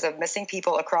 clusters of missing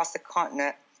people across the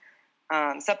continent,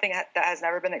 something that has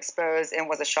never been exposed and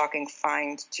was a shocking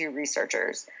find to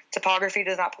researchers. Topography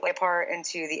does not play a part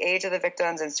into the age of the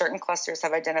victims, and certain clusters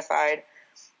have identified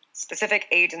specific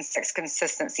age and sex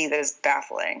consistency that is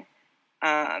baffling.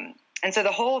 And so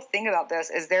the whole thing about this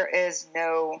is there is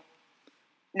no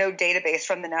database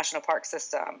from the national park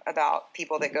system about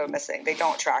people that go missing. They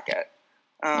don't track it.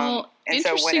 Well,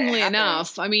 interestingly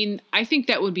enough, I mean, I think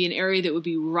that would be an area that would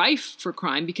be rife for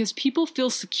crime because people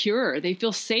feel secure. They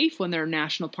feel safe when they're in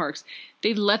national parks.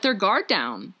 They let their guard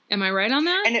down. Am I right on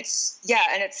that? And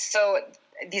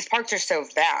these parks are so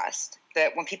vast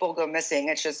that when people go missing,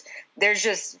 there's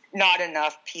just not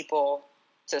enough people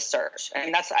to search. I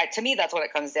mean, to me, that's what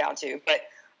it comes down to. But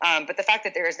the fact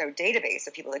that there is no database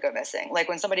of people that go missing, like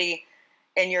when somebody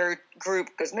in your group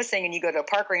goes missing and you go to a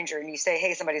park ranger and you say,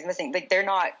 hey, somebody's missing, they're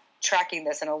not tracking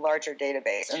this in a larger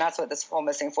database. And that's what this whole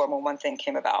Missing 411 thing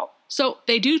came about. So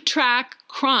they do track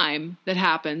crime that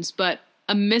happens, but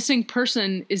a missing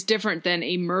person is different than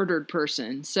a murdered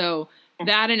person. So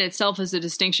that in itself is a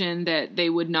distinction that they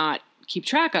would not keep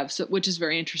track of, which is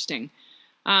very interesting.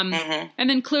 And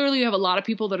then clearly you have a lot of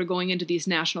people that are going into these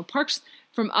national parks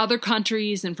from other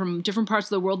countries and from different parts of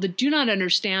the world that do not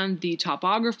understand the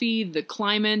topography, the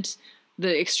climate,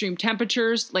 the extreme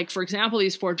temperatures. Like, for example,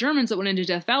 these 4 Germans that went into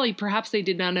Death Valley, perhaps they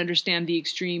did not understand the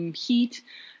extreme heat,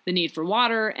 the need for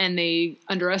water, and they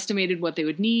underestimated what they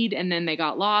would need, and then they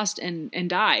got lost and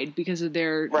died because of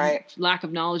their lack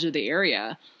of knowledge of the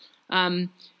area.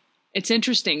 It's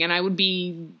interesting, and I would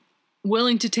be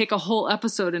willing to take a whole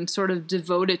episode and sort of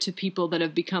devote it to people that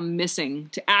have become missing,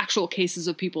 to actual cases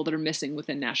of people that are missing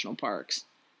within national parks.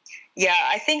 Yeah,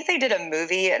 I think they did a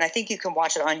movie, and I think you can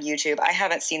watch it on YouTube. I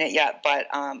haven't seen it yet, but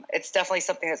it's definitely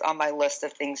something that's on my list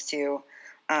of things to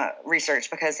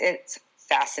research because it's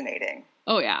fascinating.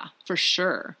 Oh, yeah, for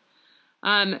sure.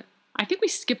 I think we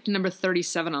skipped number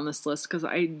 37 on this list because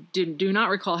I do not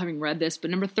recall having read this,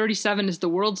 but number 37 is the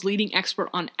world's leading expert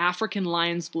on African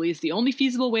lions believes the only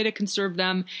feasible way to conserve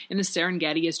them in the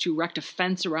Serengeti is to erect a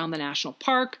fence around the national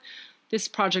park. This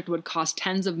project would cost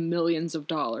tens of millions of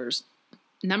dollars.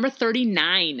 Number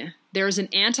 39, there is an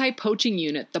anti-poaching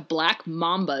unit, the Black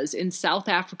Mambas, in South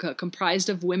Africa,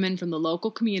 comprised of women from the local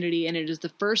community, and it is the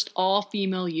first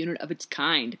all-female unit of its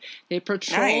kind. They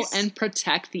patrol and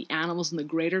protect the animals in the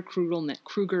Greater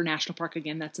Kruger National Park.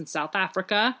 Again, that's in South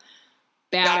Africa.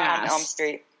 Badass. Not on Elm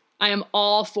Street. I am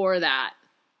all for that.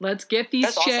 Let's get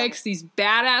these chicks, these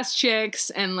badass chicks,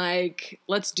 and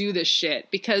let's do this shit.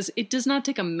 Because it does not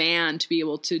take a man to be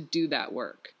able to do that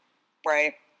work.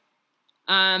 Right.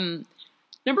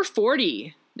 Number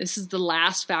 40, this is the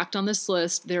last fact on this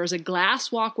list. There is a glass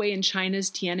walkway in China's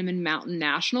Tiananmen Mountain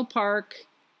National Park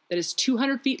that is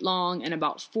 200 feet long and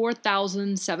about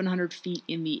 4,700 feet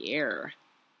in the air.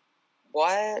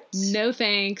 What? No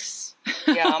thanks.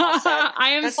 Yeah, almost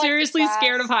I am seriously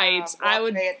scared of heights. I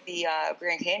would at the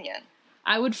Grand Canyon.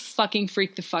 I would fucking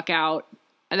freak the fuck out.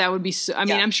 That would be so,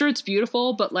 I'm sure it's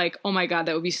beautiful, but oh my God,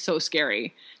 that would be so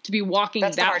scary to be walking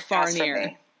that far in the air.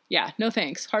 Me. Yeah, no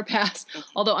thanks. Hard pass.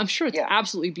 Although I'm sure it's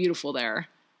absolutely beautiful there.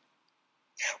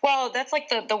 Well, that's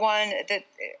the one that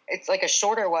it's like a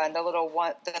shorter one, the little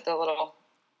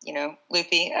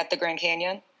loopy at the Grand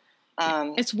Canyon.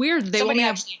 It's weird. They only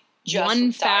have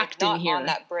one fact in here. Not on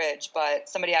that bridge, but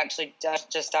somebody actually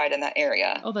just died in that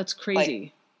area. Oh, that's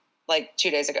crazy. Like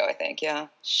 2 days ago, I think. Yeah.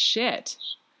 Shit.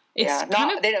 They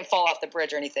didn't fall off the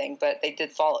bridge or anything, but they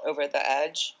did fall over the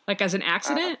edge. Like as an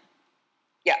accident?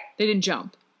 Yeah. They didn't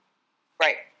jump.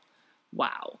 Right.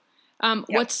 Wow.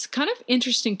 What's kind of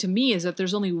interesting to me is that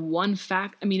there's only one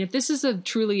fact. I mean, if this is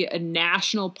truly a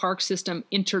national park system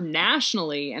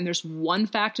internationally, and there's one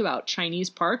fact about Chinese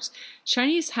parks,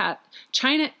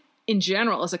 China in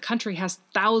general as a country has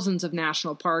thousands of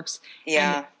national parks.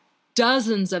 And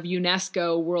dozens of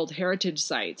UNESCO World Heritage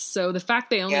Sites. So the fact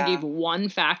they only gave one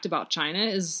fact about China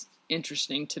is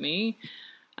interesting to me.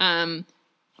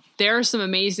 There are some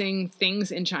amazing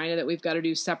things in China that we've got to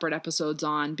do separate episodes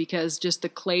on, because just the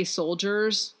clay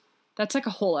soldiers, that's like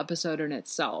a whole episode in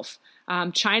itself.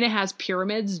 China has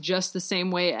pyramids just the same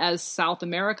way as South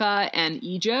America and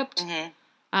Egypt.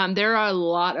 Mm-hmm. There are a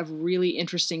lot of really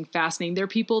interesting, fascinating. There are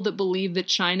people that believe that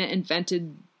China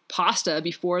invented pasta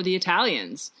before the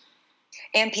Italians.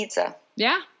 And pizza.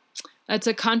 Yeah. It's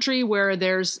a country where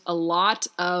there's a lot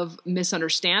of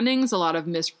misunderstandings, a lot of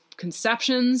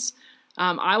misconceptions.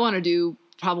 I want to do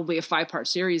probably a 5-part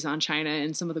series on China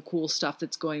and some of the cool stuff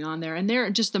that's going on there. And there are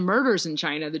just the murders in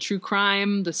China, the true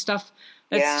crime, the stuff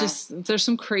that's there's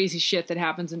some crazy shit that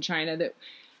happens in China that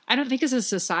I don't think as a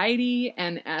society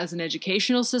and as an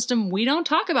educational system, we don't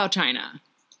talk about China.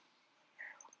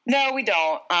 No, we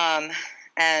don't.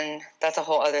 And that's a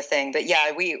whole other thing. But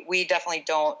yeah, we definitely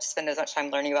don't spend as much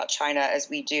time learning about China as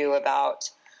we do about,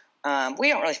 we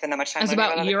don't really spend that much time learning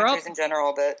about other countries in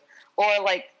general, or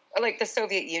like the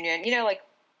Soviet Union, like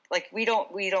we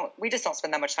just don't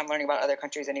spend that much time learning about other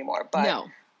countries anymore. But,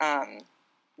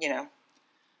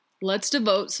 let's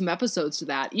devote some episodes to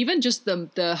that. Even just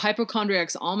the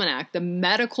Hypochondriac's Almanac, the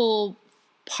medical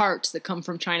parts that come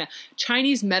from China.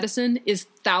 Chinese medicine is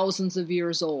thousands of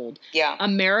years old. Yeah.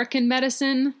 American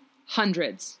medicine,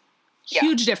 hundreds.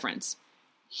 Huge difference.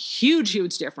 Huge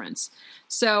difference.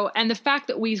 So, and the fact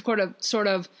that we sort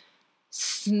of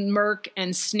smirk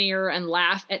and sneer and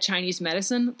laugh at Chinese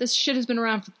medicine, this shit has been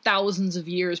around for thousands of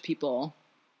years, people.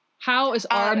 How is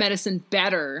our medicine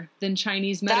better than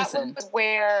Chinese medicine? That was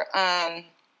where,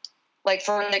 like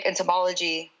forensic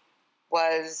entomology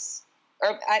was,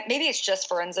 or maybe it's just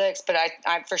forensics, but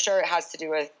I for sure it has to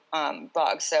do with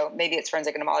bugs. So maybe it's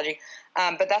forensic entomology.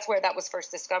 But that's where that was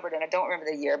first discovered, and I don't remember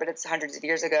the year, but it's hundreds of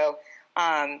years ago.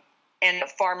 And a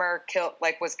farmer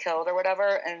was killed or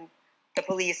whatever, and the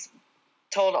police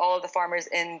told all of the farmers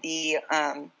in the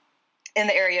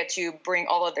area to bring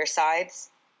all of their sides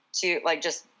to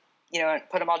just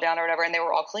put them all down or whatever, and they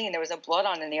were all clean. There was no blood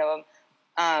on any of them.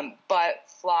 But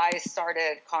flies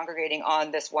started congregating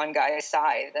on this one guy's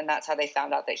side, and that's how they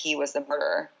found out that he was the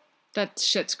murderer. That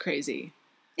shit's crazy.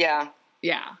 Yeah.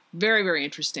 Yeah. Very, very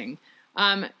interesting.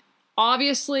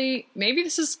 Obviously, maybe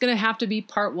this is going to have to be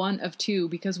part 1 of 2,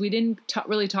 because we didn't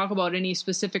really talk about any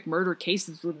specific murder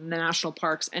cases within the national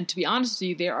parks. And to be honest with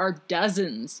you, there are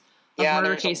dozens of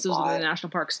murder cases within the national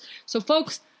parks. So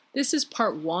folks, this is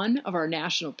part 1 of our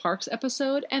national parks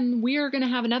episode. And we are going to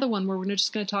have another one where we're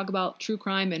just going to talk about true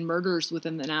crime and murders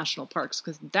within the national parks,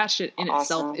 because that shit in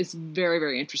itself is very,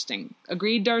 very interesting.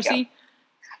 Agreed, Darcy? Yep.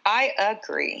 I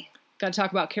agree. Got to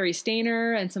talk about Cary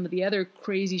Stayner and some of the other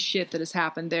crazy shit that has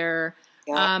happened there.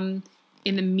 Yeah.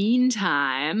 In the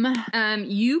meantime,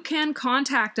 you can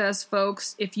contact us,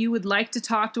 folks, if you would like to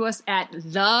talk to us at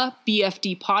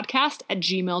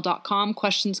thebfdpodcast@gmail.com.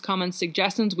 Questions, comments,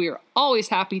 suggestions. We are always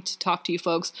happy to talk to you,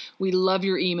 folks. We love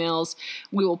your emails.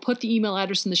 We will put the email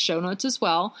address in the show notes as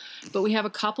well. But we have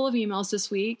a couple of emails this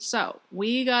week. So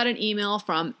we got an email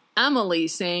from Emily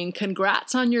saying,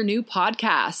 congrats on your new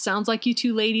podcast. Sounds like you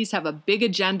two ladies have a big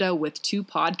agenda with 2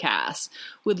 podcasts.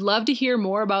 Would love to hear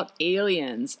more about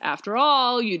aliens. After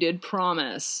all, you did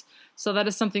promise. So that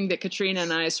is something that Katrina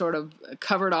and I sort of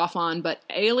covered off on. But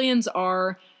aliens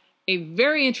are a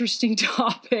very interesting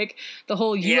topic. The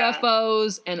whole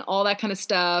UFOs and all that kind of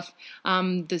stuff.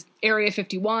 The Area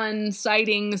 51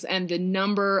 sightings and the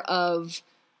number of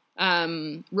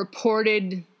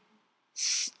reported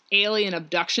alien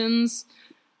abductions,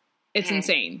 it's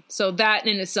insane. So that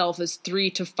in itself is 3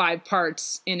 to 5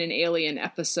 parts in an alien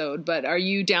episode. But are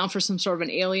you down for some sort of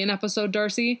an alien episode,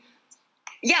 Darcy?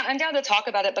 Yeah, I'm down to talk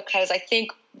about it, because I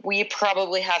think we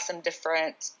probably have some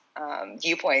different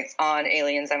viewpoints on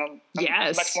aliens. I'm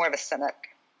much more of a cynic.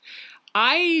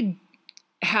 I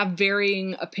have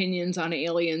varying opinions on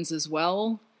aliens as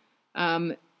well.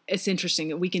 It's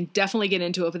interesting. We can definitely get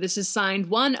into it, but this is signed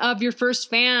one of your first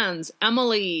fans,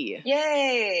 Emily.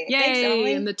 Yay! Thanks,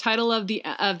 Emily. And the title of the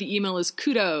email is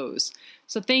Kudos.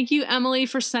 So thank you, Emily,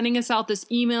 for sending us out this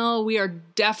email. We are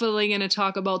definitely going to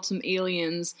talk about some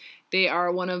aliens. They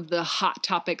are one of the hot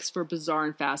topics for bizarre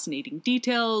and fascinating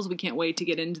details. We can't wait to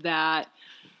get into that.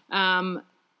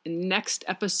 Next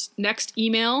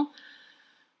email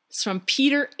is from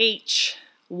Peter H.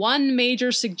 One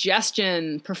major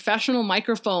suggestion, professional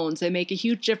microphones. They make a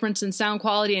huge difference in sound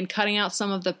quality and cutting out some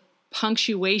of the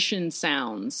punctuation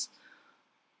sounds.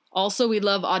 Also, we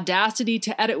love Audacity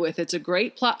to edit with. It's a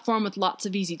great platform with lots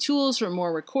of easy tools for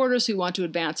more recorders who want to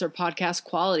advance their podcast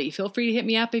quality. Feel free to hit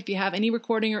me up if you have any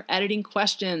recording or editing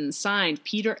questions. Signed,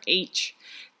 Peter H.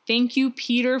 Thank you,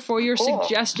 Peter, for your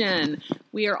suggestion.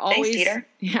 We are always, Thanks,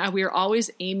 Peter. We are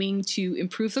always aiming to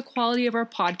improve the quality of our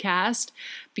podcast.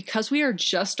 Because we are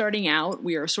just starting out,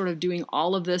 we are sort of doing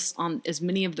all of this on as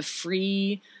many of the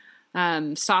free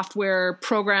software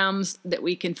programs that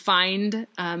we can find.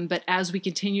 But as we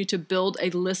continue to build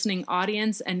a listening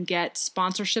audience and get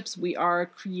sponsorships, we are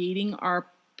creating our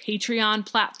Patreon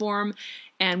platform,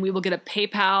 and we will get a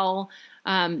PayPal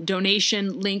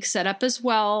donation link set up as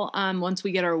well once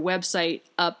we get our website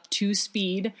up to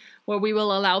speed, where we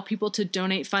will allow people to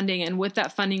donate funding. And with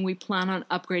that funding, we plan on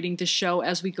upgrading the show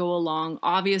as we go along.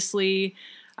 Obviously,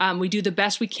 we do the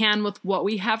best we can with what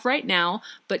we have right now.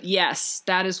 But yes,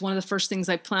 that is one of the first things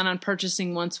I plan on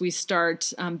purchasing once we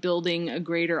start building a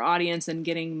greater audience and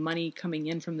getting money coming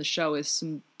in from the show, is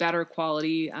some better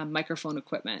quality microphone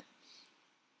equipment.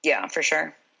 Yeah, for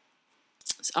sure.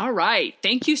 All right.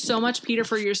 Thank you so much, Peter,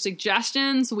 for your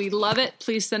suggestions. We love it.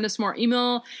 Please send us more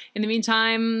email. In the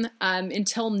meantime,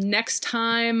 until next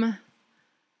time.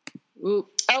 Oh,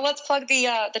 let's plug the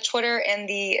Twitter and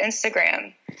the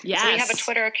Instagram. Yes. So we have a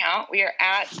Twitter account. We are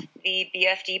at the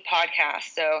BFD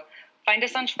Podcast. So find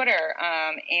us on Twitter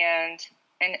and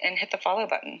hit the follow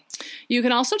button. You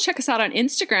can also check us out on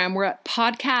Instagram. We're at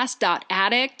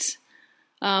podcast.addict.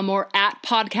 Or at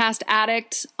Podcast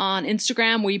Addict on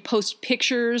Instagram. We post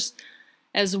pictures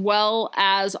as well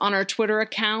as on our Twitter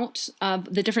account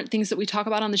of the different things that we talk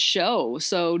about on the show.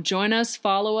 So join us,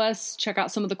 follow us, check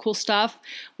out some of the cool stuff.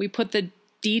 We put the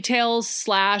details /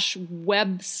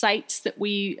 websites that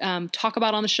we talk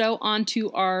about on the show onto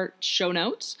our show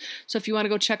notes. So if you want to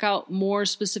go check out more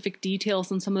specific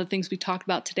details on some of the things we talked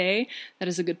about today, that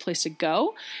is a good place to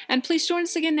go. And please join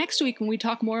us again next week when we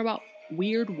talk more about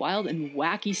weird, wild, and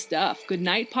wacky stuff. Good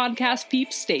night, podcast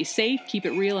peeps. Stay safe, keep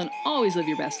it real, and always live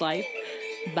your best life.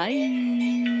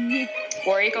 Bye.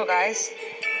 War Eagle, guys.